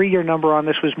 The 3 year number on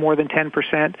this was more than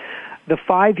 10%. The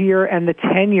 5 year and the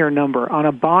 10 year number on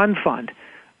a bond fund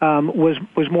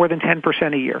was more than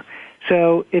 10% a year.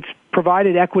 So it's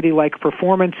provided equity-like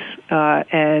performance,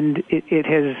 and it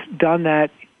has done that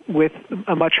with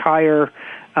a much higher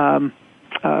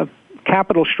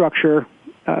capital structure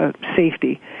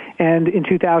safety. And in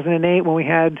 2008, when we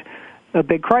had a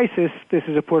big crisis, this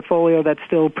is a portfolio that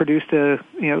still produced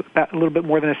about a little bit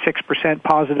more than a 6%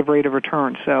 positive rate of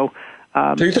return. So,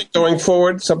 do you think going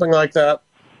forward, something like that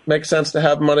makes sense to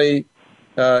have money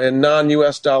in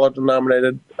non-U.S. dollar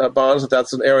denominated bonds?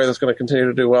 That's an area that's going to continue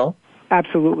to do well.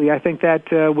 Absolutely. I think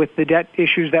that with the debt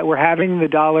issues that we're having, the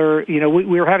dollar,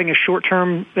 we're having a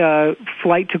short-term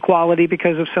flight to quality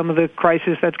because of some of the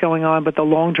crisis that's going on, but the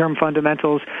long-term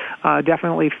fundamentals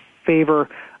definitely favor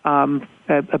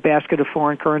a basket of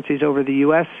foreign currencies over the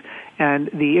U.S. And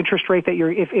the interest rate that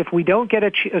if we don't get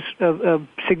a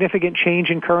significant change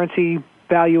in currency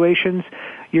valuations,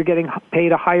 you're getting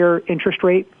paid a higher interest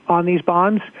rate on these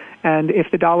bonds. And if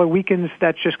the dollar weakens,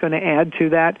 that's just going to add to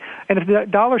that. And if the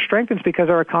dollar strengthens because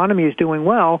our economy is doing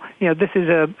well, this is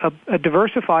a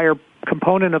diversifier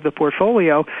component of the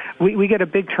portfolio. We get a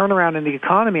big turnaround in the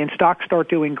economy and stocks start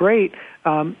doing great.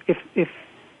 If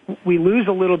we lose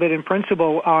a little bit in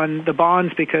principal on the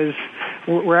bonds because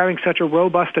we're having such a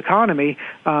robust economy,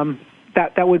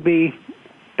 that would be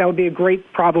a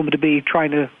great problem to be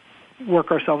trying to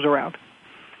work ourselves around.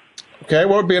 Okay,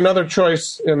 what would be another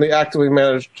choice in the actively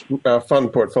managed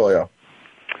fund portfolio?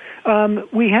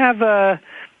 We have a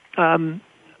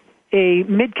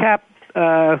mid-cap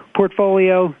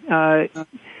portfolio,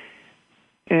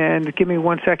 and give me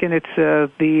 1 second. It's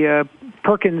the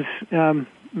Perkins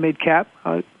mid-cap.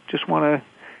 I just want to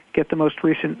get the most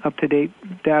recent up-to-date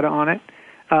data on it.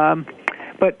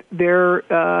 But they're...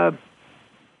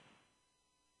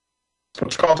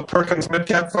 It's called the Perkins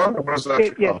Mid-Cap Fund? Or what is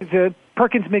that? Yeah, it's a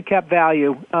Perkins Mid-Cap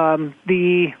Value.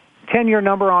 The 10-year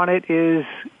number on it is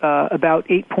about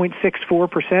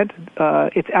 8.64%.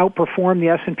 It's outperformed the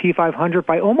S&P 500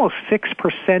 by almost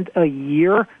 6% a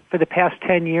year for the past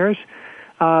 10 years.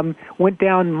 Went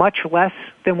down much less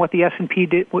than what the S&P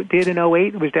did in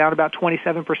 08. It was down about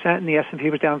 27%, and the S&P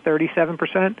was down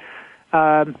 37%.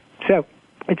 So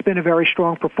it's been a very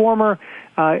strong performer.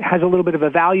 It has a little bit of a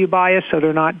value bias, so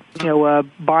they're not,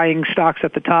 buying stocks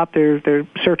at the top. They're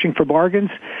searching for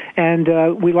bargains, and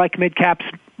we like mid caps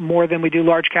more than we do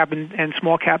large cap and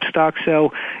small cap stocks.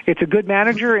 So it's a good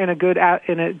manager and a good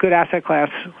asset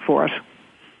class for us.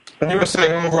 And you were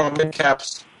saying overall mid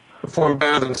caps perform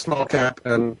better than small cap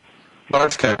and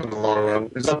large cap in the long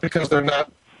run. Is that because they're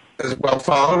not as well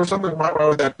followed or something? Why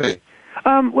would that be?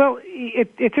 Well,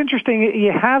 it's interesting.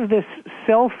 You have this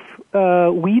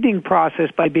self-weeding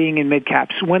process by being in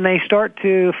mid-caps. When they start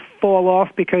to fall off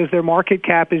because their market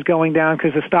cap is going down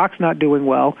because the stock's not doing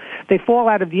well, they fall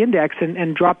out of the index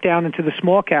and drop down into the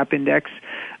small-cap index.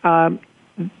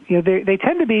 They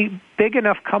tend to be big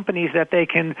enough companies that they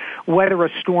can weather a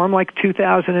storm like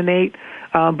 2008,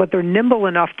 but they're nimble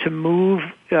enough to move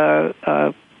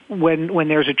when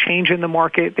there's a change in the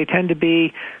market. They tend to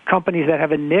be companies that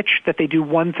have a niche, that they do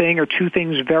one thing or two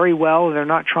things very well. They're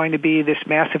not trying to be this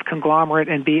massive conglomerate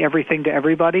and be everything to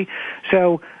everybody.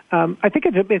 So I think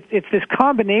it's this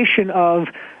combination of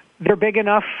they're big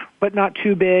enough but not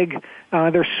too big.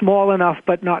 They're small enough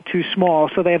but not too small.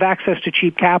 So they have access to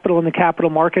cheap capital in the capital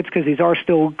markets because these are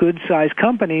still good-sized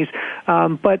companies.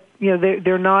 But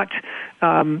they're not.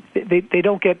 They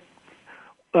don't get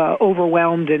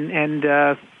overwhelmed, and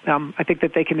I think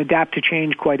that they can adapt to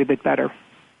change quite a bit better.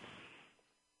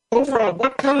 Overall,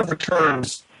 what kind of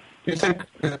returns do you think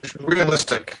is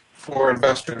realistic for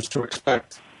investors to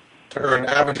expect to earn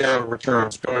average annual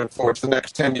returns going forward for the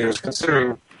next 10 years,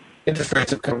 considering interest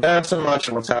rates have come down so much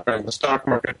and what's happening in the stock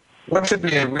market? What should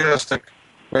be a realistic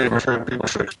rate of return people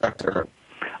should expect to earn?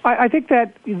 I think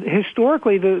that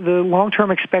historically the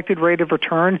long-term expected rate of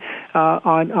return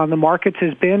on the markets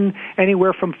has been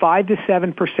anywhere from 5 to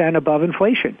 7% above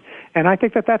inflation. And I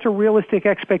think that that's a realistic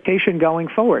expectation going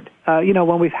forward.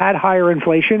 When we've had higher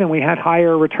inflation and we had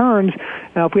higher returns,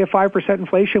 if we have 5%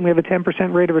 inflation, we have a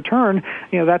 10% rate of return,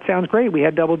 that sounds great. We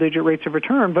had double-digit rates of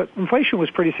return, but inflation was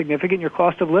pretty significant. Your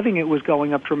cost of living, it was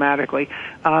going up dramatically.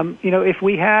 If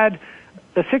we had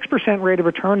a 6% rate of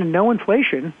return and no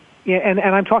inflation, and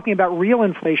I'm talking about real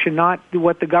inflation, not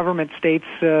what the government states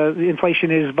inflation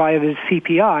is via the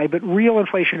CPI, but real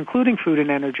inflation, including food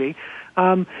and energy.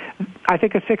 I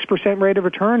think a 6% rate of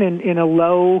return in a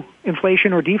low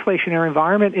inflation or deflationary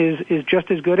environment is just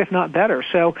as good, if not better.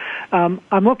 So I'm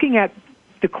looking at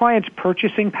the client's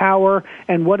purchasing power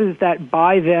and what does that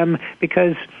buy them,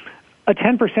 because a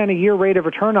 10% a year rate of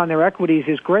return on their equities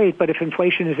is great, but if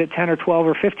inflation is at 10 or 12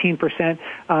 or 15%,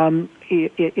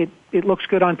 it looks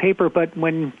good on paper, but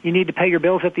when you need to pay your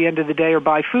bills at the end of the day or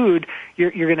buy food,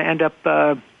 you're going to end up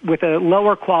with a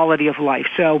lower quality of life.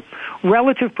 So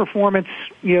relative performance,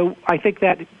 I think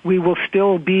that we will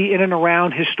still be in and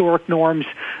around historic norms.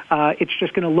 It's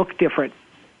just going to look different.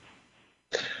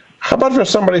 How about for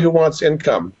somebody who wants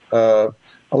income? A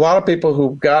lot of people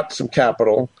who've got some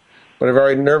capital but are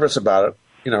very nervous about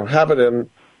it, have it in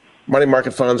money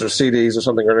market funds or CDs or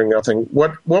something earning nothing.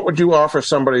 What would you offer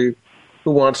somebody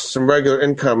who wants some regular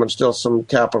income and still some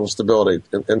capital stability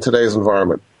in today's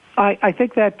environment? I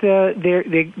think that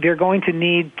they're going to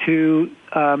need to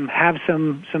have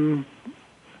some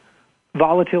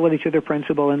volatility to their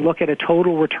principal and look at a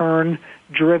total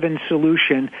return-driven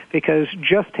solution, because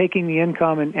just taking the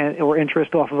income or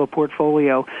interest off of a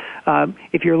portfolio,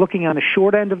 if you're looking on the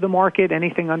short end of the market,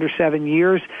 anything under 7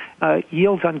 years,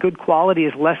 yields on good quality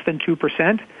is less than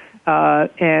 2%.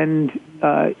 And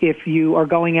if you are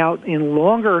going out in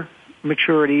longer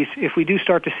maturities, if we do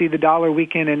start to see the dollar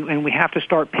weaken and we have to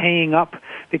start paying up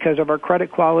because of our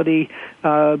credit quality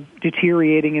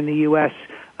deteriorating in the U.S.,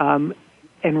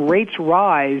 and rates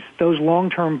rise, those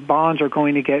long-term bonds are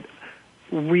going to get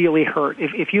really hurt.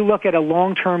 If you look at a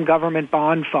long-term government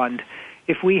bond fund,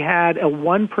 if we had a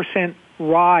 1%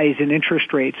 rise in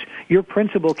interest rates, your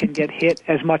principal can get hit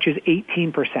as much as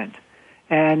 18%.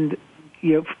 And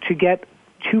to get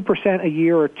 2% a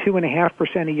year or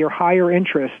 2.5% a year higher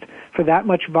interest for that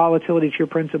much volatility to your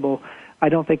principal, I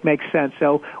don't think makes sense.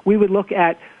 So we would look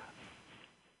at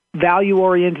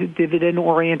value-oriented,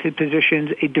 dividend-oriented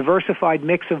positions, a diversified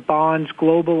mix of bonds,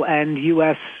 global and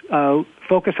U.S.,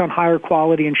 focus on higher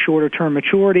quality and shorter-term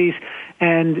maturities,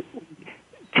 and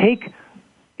take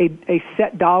a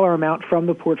set dollar amount from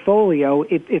the portfolio.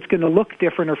 It's going to look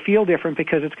different or feel different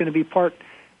because it's going to be part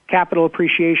capital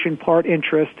appreciation, part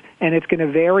interest, and it's going to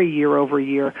vary year over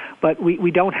year. But we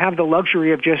don't have the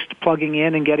luxury of just plugging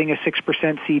in and getting a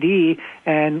 6% CD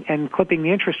and clipping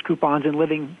the interest coupons and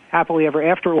living happily ever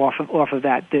after off of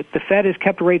that. The Fed has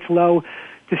kept rates low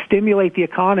to stimulate the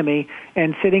economy,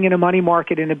 and sitting in a money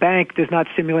market in a bank does not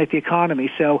stimulate the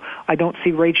economy. So I don't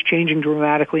see rates changing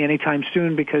dramatically anytime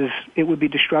soon, because it would be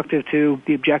destructive to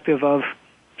the objective of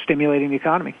stimulating the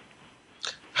economy.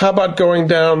 How about going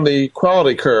down the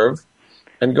quality curve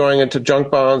and going into junk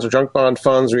bonds or junk bond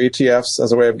funds or ETFs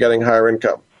as a way of getting higher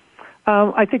income?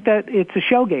 I think that it's a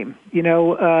shell game,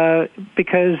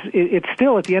 because it's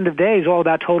still, at the end of the day, is all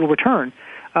about total return.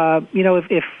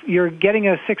 If you're getting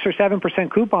a 6 or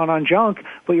 7% coupon on junk,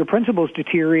 but your principal is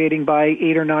deteriorating by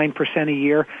 8 or 9% a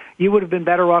year, you would have been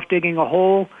better off digging a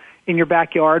hole in your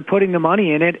backyard, putting the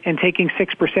money in it, and taking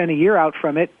 6% a year out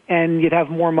from it, and you'd have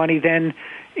more money than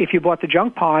if you bought the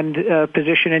junk bond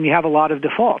position and you have a lot of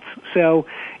defaults. So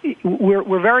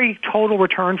we're very total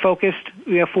return focused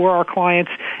for our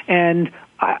clients, and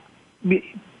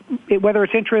whether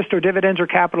it's interest or dividends or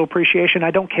capital appreciation,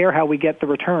 I don't care how we get the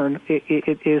return.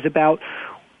 It is about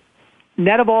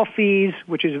net of all fees,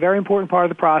 which is a very important part of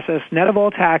the process, net of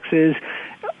all taxes.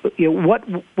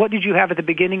 What did you have at the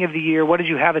beginning of the year? What did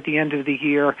you have at the end of the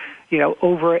year?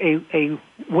 Over a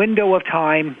window of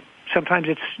time. Sometimes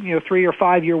it's 3 or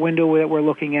 5 year window that we're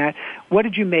looking at. What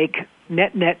did you make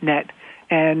net?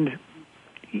 And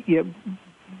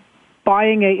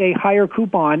buying a higher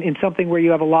coupon in something where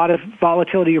you have a lot of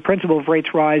volatility, your principal if rates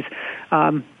rise.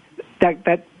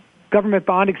 That government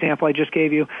bond example I just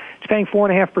gave you, it's paying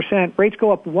 4.5%. Rates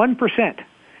go up 1%,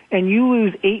 and you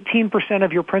lose 18%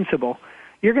 of your principal.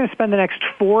 You're going to spend the next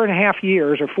 4.5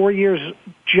 years or 4 years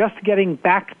just getting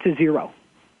back to zero.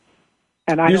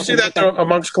 And do you see that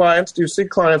amongst clients? Do you see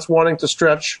clients wanting to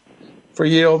stretch for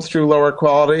yield through lower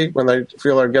quality when they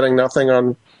feel they're getting nothing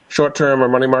on short-term or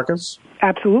money markets?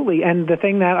 Absolutely. And the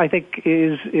thing that I think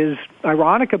is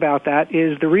ironic about that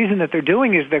is the reason that they're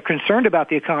doing is they're concerned about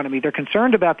the economy. They're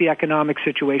concerned about the economic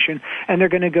situation, and they're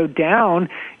going to go down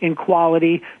in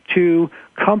quality to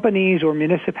companies or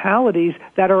municipalities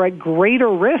that are at greater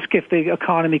risk if the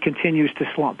economy continues to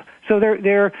slump. So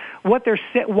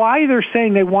why they're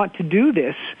saying they want to do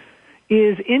this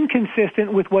is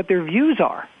inconsistent with what their views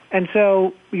are. And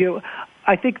so,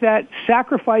 I think that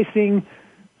sacrificing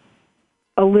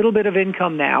a little bit of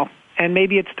income now, and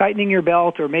maybe it's tightening your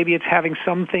belt, or maybe it's having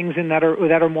some things in that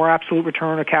are more absolute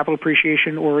return or capital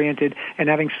appreciation oriented, and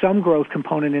having some growth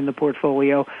component in the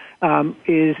portfolio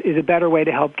is a better way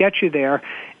to help get you there.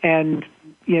 And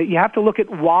you have to look at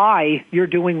why you're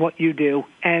doing what you do,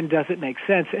 and does it make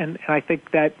sense? And I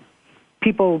think that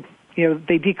people,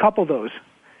 they decouple those.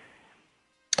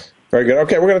 Very good.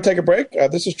 Okay, we're going to take a break.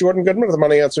 This is Jordan Goodman of the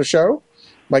Money Answer Show.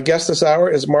 My guest this hour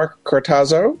is Mark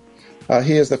Cortazzo.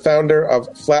 He is the founder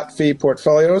of Flat Fee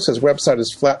Portfolios. His website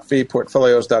is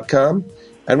flatfeeportfolios.com.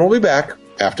 And we'll be back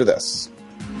after this.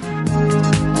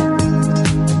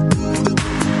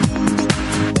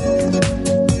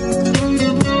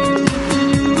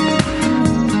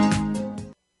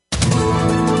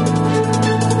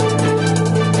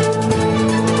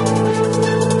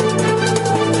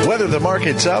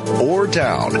 market's up or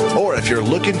down, or if you're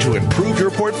looking to improve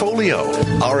your portfolio,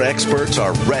 our experts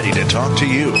are ready to talk to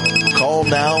you. Call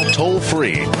now toll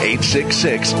free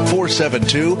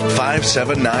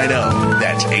 866-472-5790.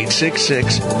 That's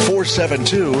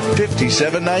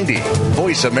 866-472-5790.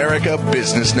 Voice America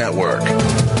Business Network.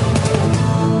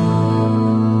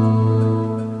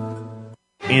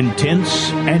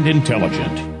 Intense and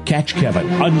intelligent. Catch Kevin,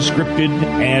 unscripted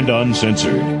and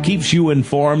uncensored. Keeps you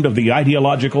informed of the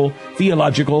ideological,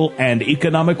 theological, and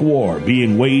economic war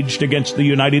being waged against the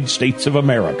United States of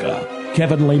America.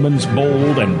 Kevin Lehman's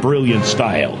bold and brilliant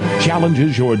style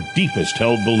challenges your deepest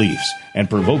held beliefs and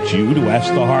provokes you to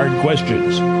ask the hard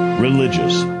questions.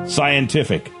 Religious,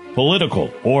 scientific, political,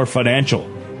 or financial.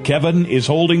 Kevin is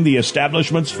holding the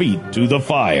establishment's feet to the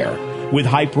fire with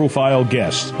high-profile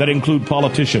guests that include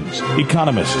politicians,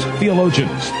 economists,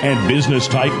 theologians, and business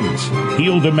titans.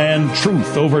 He'll demand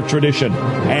truth over tradition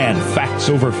and facts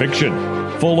over fiction.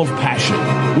 Full of passion,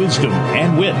 wisdom,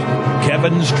 and wit,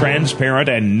 Kevin's transparent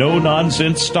and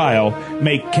no-nonsense style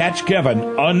make Catch Kevin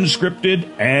unscripted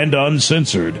and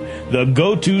uncensored, the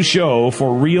go-to show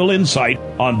for real insight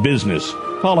on business,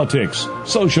 politics,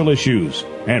 social issues,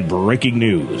 and breaking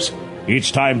news.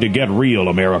 It's time to get real,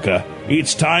 America.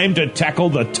 It's time to tackle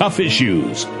the tough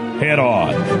issues head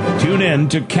on. Tune in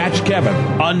to Catch Kevin,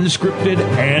 unscripted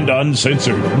and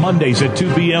uncensored, Mondays at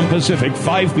 2 p.m. Pacific,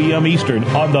 5 p.m. Eastern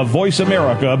on the Voice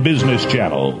America Business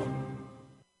Channel.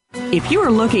 If you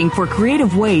are looking for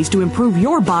creative ways to improve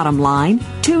your bottom line,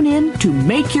 tune in to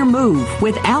Make Your Move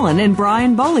with Alan and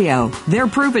Brian Bolio. Their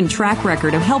proven track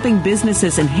record of helping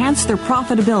businesses enhance their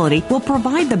profitability will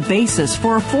provide the basis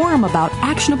for a forum about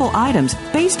actionable items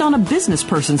based on a business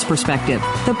person's perspective.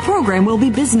 The program will be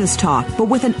business talk, but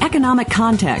with an economic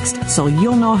context, so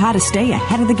you'll know how to stay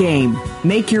ahead of the game.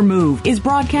 Make Your Move is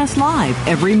broadcast live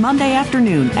every Monday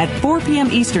afternoon at 4 p.m.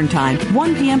 Eastern Time,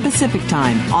 1 p.m. Pacific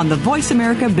Time on the Voice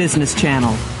America Business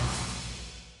Channel.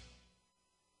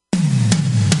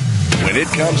 When it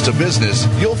comes to business,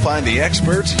 you'll find the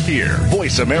experts here.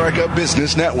 Voice America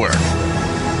Business Network.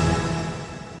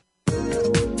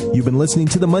 You've been listening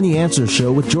to the Money Answer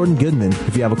Show with Jordan Goodman.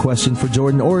 If you have a question for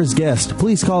Jordan or his guest,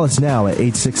 please call us now at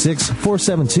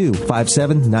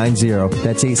 866-472-5790.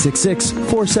 That's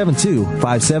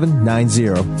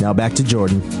 866-472-5790. Now back to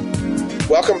Jordan.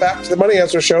 Welcome back to the Money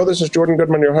Answer Show. This is Jordan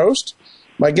Goodman, your host.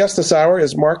 My guest this hour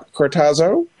is Mark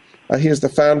Cortazzo. He is the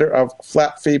founder of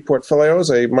Flat Fee Portfolios,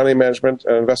 a money management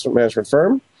and investment management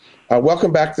firm.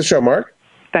 Welcome back to the show, Mark.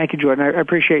 Thank you, Jordan. I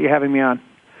appreciate you having me on.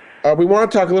 We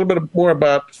want to talk a little bit more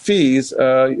about fees.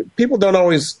 People don't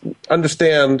always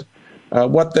understand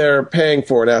what they're paying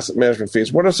for in asset management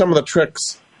fees. What are some of the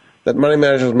tricks that money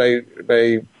managers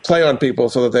may play on people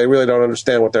so that they really don't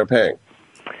understand what they're paying?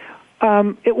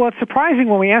 It's surprising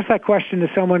when we ask that question to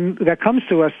someone that comes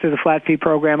to us to the flat fee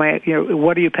program.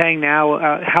 What are you paying now?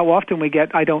 How often we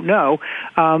get, I don't know.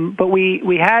 But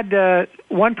we had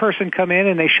one person come in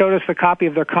and they showed us the copy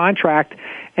of their contract,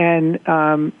 and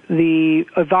the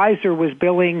advisor was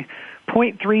billing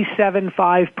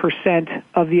 0.375%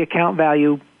 of the account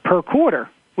value per quarter,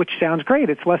 which sounds great.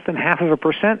 It's less than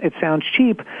 0.5%. It sounds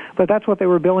cheap, but that's what they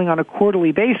were billing on a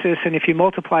quarterly basis. And if you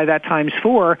multiply that times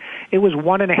 4, it was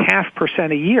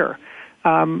 1.5% a year,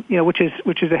 which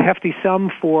is a hefty sum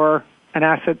for an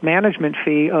asset management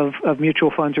fee of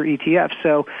mutual funds or ETFs.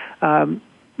 So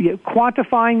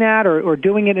quantifying that or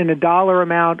doing it in a dollar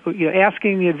amount,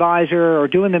 asking the advisor or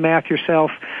doing the math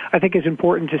yourself, I think is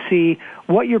important to see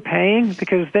what you're paying,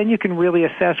 because then you can really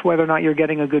assess whether or not you're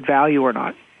getting a good value or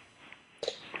not.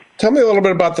 Tell me a little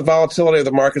bit about the volatility of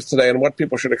the markets today and what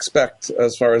people should expect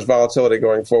as far as volatility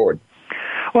going forward.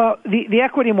 Well, the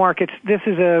equity markets, this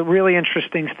is a really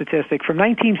interesting statistic. From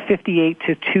 1958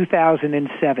 to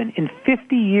 2007, in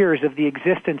 50 years of the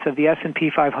existence of the S&P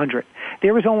 500,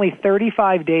 there was only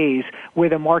 35 days where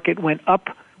the market went up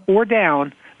or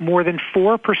down more than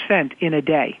 4% in a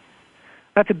day.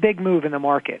 That's a big move in the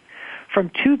market. From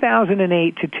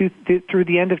 2008 through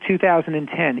the end of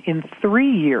 2010, in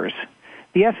 3 years,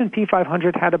 the S&P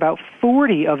 500 had about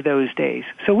 40 of those days.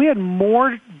 So we had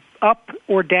more up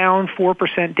or down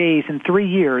 4% days in 3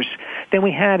 years than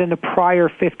we had in the prior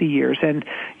 50 years. And,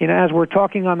 as we're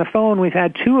talking on the phone, we've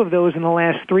had 2 of those in the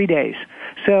last 3 days.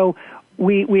 So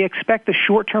we expect the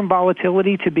short-term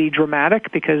volatility to be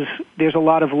dramatic because there's a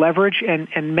lot of leverage, and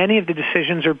many of the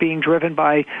decisions are being driven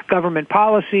by government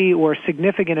policy or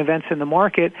significant events in the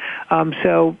market.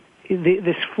 So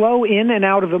this flow in and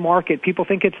out of the market, people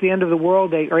think it's the end of the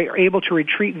world. They are able to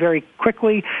retreat very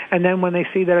quickly, and then when they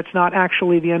see that it's not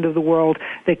actually the end of the world,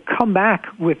 they come back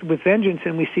with vengeance,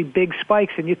 and we see big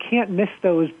spikes, and you can't miss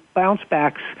those bounce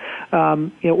backs,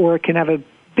 or it can have a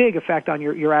big effect on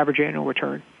your average annual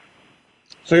return.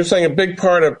 So you're saying a big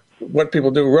part of what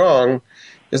people do wrong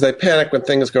is they panic when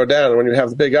things go down, and when you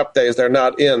have the big up days, they're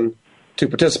not in to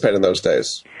participate in those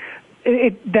days.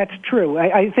 That's true.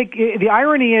 I think the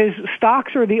irony is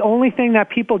stocks are the only thing that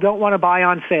people don't want to buy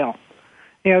on sale.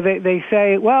 They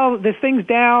say, well, this thing's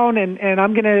down and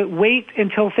I'm going to wait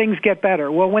until things get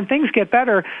better. Well, when things get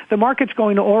better, the market's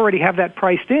going to already have that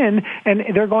priced in and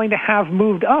they're going to have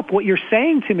moved up. What you're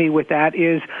saying to me with that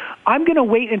is I'm going to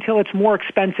wait until it's more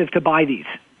expensive to buy these,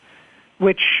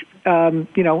 which,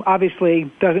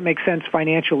 obviously doesn't make sense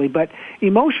financially, but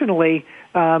emotionally,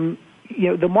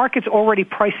 the market's already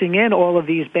pricing in all of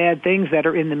these bad things that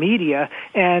are in the media,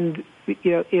 and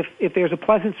if there's a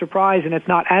pleasant surprise and it's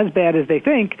not as bad as they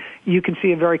think, you can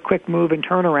see a very quick move and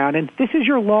turnaround. And this is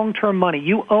your long-term money.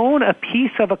 You own a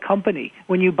piece of a company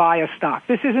when you buy a stock.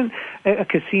 This isn't a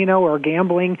casino or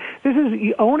gambling. This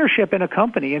is ownership in a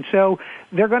company, and so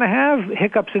they're going to have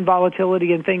hiccups and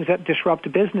volatility and things that disrupt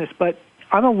business, but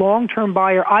I'm a long-term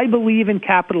buyer. I believe in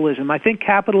capitalism. I think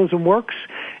capitalism works,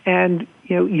 and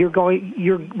you're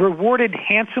rewarded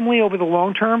handsomely over the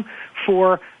long term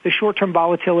for the short-term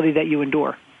volatility that you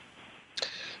endure.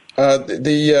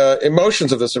 The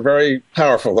emotions of this are very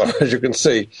powerful, though, as you can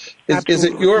see. Is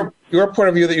it your point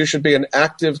of view that you should be an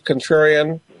active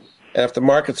contrarian, and if the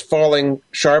market's falling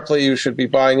sharply, you should be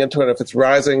buying into it? If it's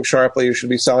rising sharply, you should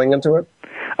be selling into it?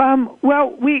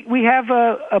 Well, we have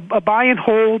a buy and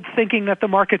hold, thinking that the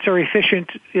markets are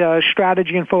efficient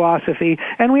strategy and philosophy,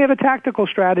 and we have a tactical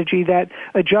strategy that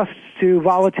adjusts to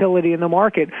volatility in the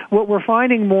market. What we're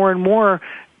finding more and more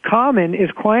common is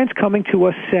clients coming to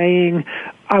us saying,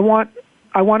 I want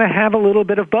to have a little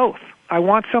bit of both. I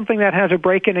want something that has a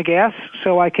brake and a gas,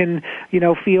 so I can,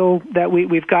 feel that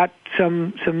we've got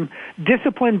some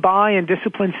disciplined buy and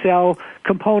disciplined sell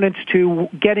components to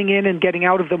getting in and getting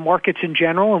out of the markets in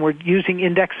general, and we're using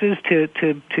indexes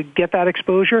to get that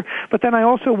exposure. But then I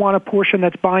also want a portion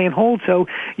that's buy and hold, so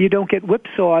you don't get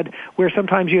whipsawed, where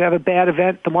sometimes you have a bad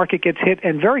event, the market gets hit,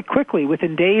 and very quickly,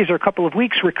 within days or a couple of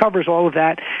weeks, recovers all of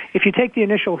that. If you take the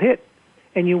initial hit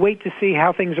and you wait to see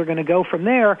how things are going to go from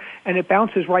there, and it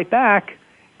bounces right back,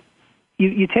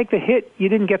 you take the hit, you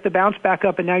didn't get the bounce back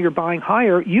up, and now you're buying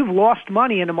higher. You've lost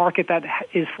money in a market that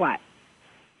is flat.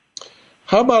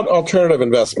 How about alternative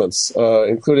investments,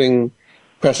 including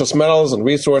precious metals and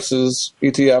resources,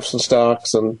 ETFs and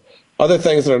stocks, and other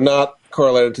things that are not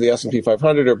correlated to the S&P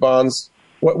 500 or bonds?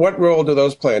 What role do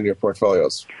those play in your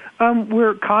portfolios?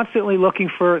 We're constantly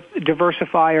looking for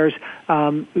diversifiers.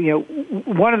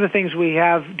 One of the things we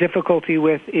have difficulty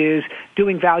with is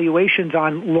doing valuations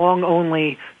on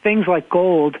long-only things like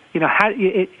gold. How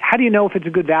do you know if it's a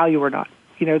good value or not?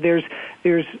 There's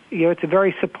it's a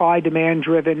very supply-demand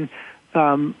driven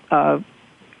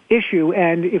issue,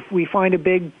 and if we find a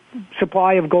big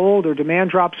supply of gold or demand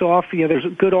drops off, there's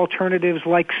good alternatives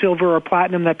like silver or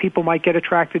platinum that people might get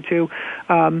attracted to.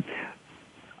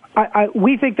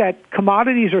 We think that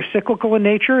commodities are cyclical in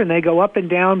nature, and they go up and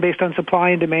down based on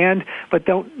supply and demand, but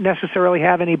don't necessarily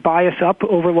have any bias up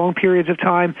over long periods of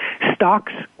time.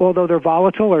 Stocks, although they're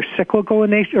volatile, are cyclical in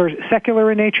nature, or secular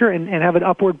in nature, and have an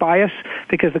upward bias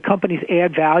because the companies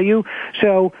add value.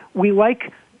 So we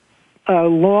like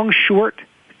long-short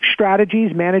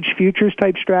strategies, managed futures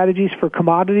type strategies for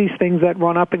commodities, things that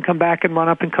run up and come back and run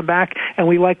up and come back, and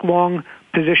we like long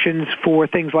positions for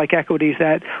things like equities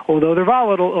that, although they're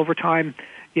volatile over time,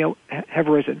 have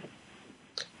risen.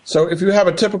 So if you have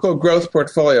a typical growth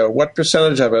portfolio, what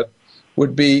percentage of it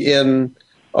would be in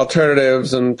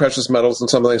alternatives and precious metals and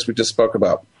some of the things we just spoke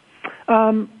about?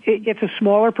 It's a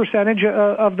smaller percentage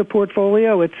of the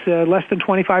portfolio. It's less than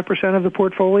 25% of the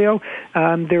portfolio.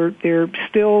 They're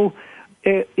still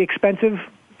expensive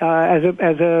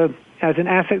as an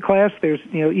asset class. There's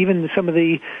even some of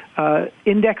the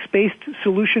index-based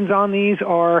solutions on these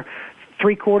are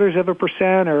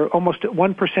 0.75% or almost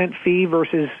 1% fee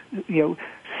versus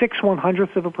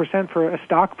 0.06% for a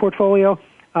stock portfolio.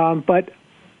 But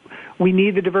we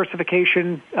need the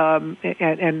diversification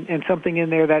and something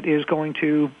in there that is going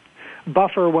to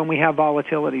buffer when we have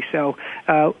volatility. So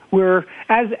we're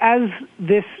as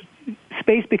this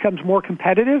space becomes more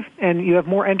competitive and you have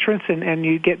more entrants and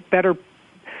you get better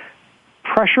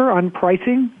pressure on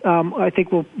pricing, I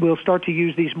think we'll start to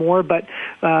use these more, but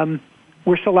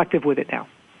we're selective with it now.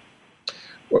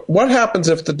 What happens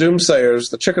if the doomsayers,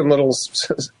 the Chicken Littles,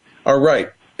 are right,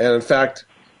 and in fact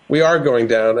we are going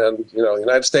down, and the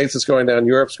United States is going down,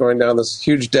 Europe's going down, this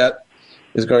huge debt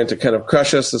is going to kind of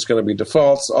crush us, there's going to be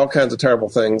defaults, all kinds of terrible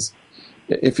things.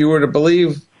 If you were to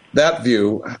believe that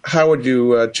view, how would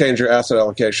you change your asset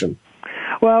allocation?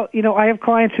 Well, I have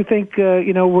clients who think,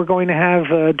 we're going to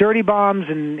have dirty bombs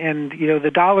and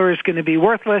the dollar is going to be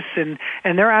worthless and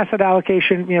their asset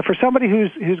allocation, for somebody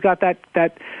who's got that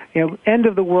end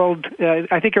of the world,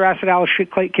 I think your asset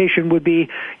allocation would be,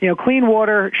 clean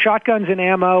water, shotguns and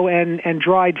ammo, and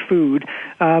dried food.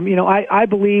 I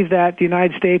believe that the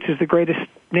United States is the greatest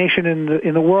nation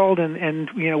in the world, and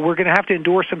we're going to have to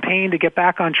endure some pain to get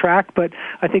back on track. But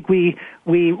I think we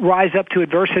rise up to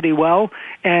adversity well,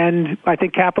 and I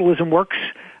think capitalism works.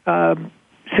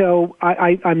 So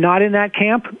I'm not in that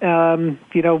camp,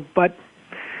 But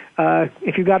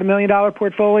if you've got $1 million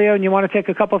portfolio and you want to take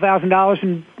a couple $1,000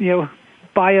 and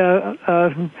buy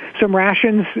some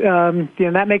rations,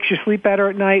 that makes you sleep better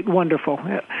at night. Wonderful.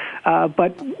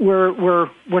 But we're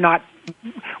not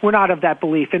of that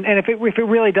belief. And if it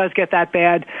really does get that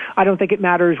bad, I don't think it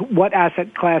matters what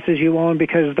asset classes you own,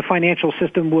 because the financial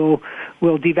system will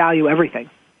devalue everything.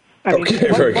 I mean,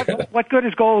 what good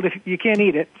is gold if you can't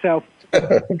eat it? So.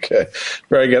 Okay,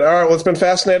 very good. All right, well, it's been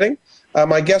fascinating.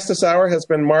 My guest this hour has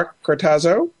been Mark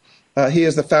Cortazzo. He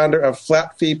is the founder of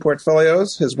Flat Fee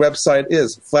Portfolios. His website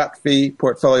is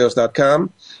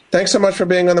flatfeeportfolios.com. Thanks so much for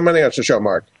being on the Money Answer Show,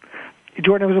 Mark.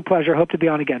 Jordan, it was a pleasure. Hope to be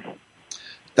on again.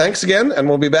 Thanks again, and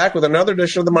we'll be back with another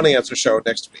edition of the Money Answer Show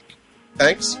next week.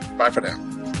 Thanks. Bye for now.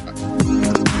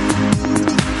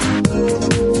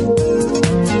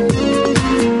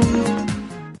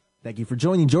 Thank you for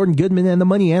joining Jordan Goodman and the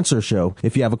Money Answer Show.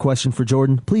 If you have a question for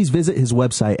Jordan, please visit his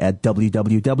website at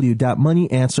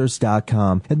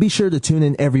www.moneyanswers.com. And be sure to tune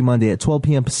in every Monday at 12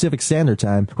 p.m. Pacific Standard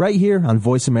Time right here on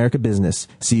Voice America Business.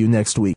 See you next week.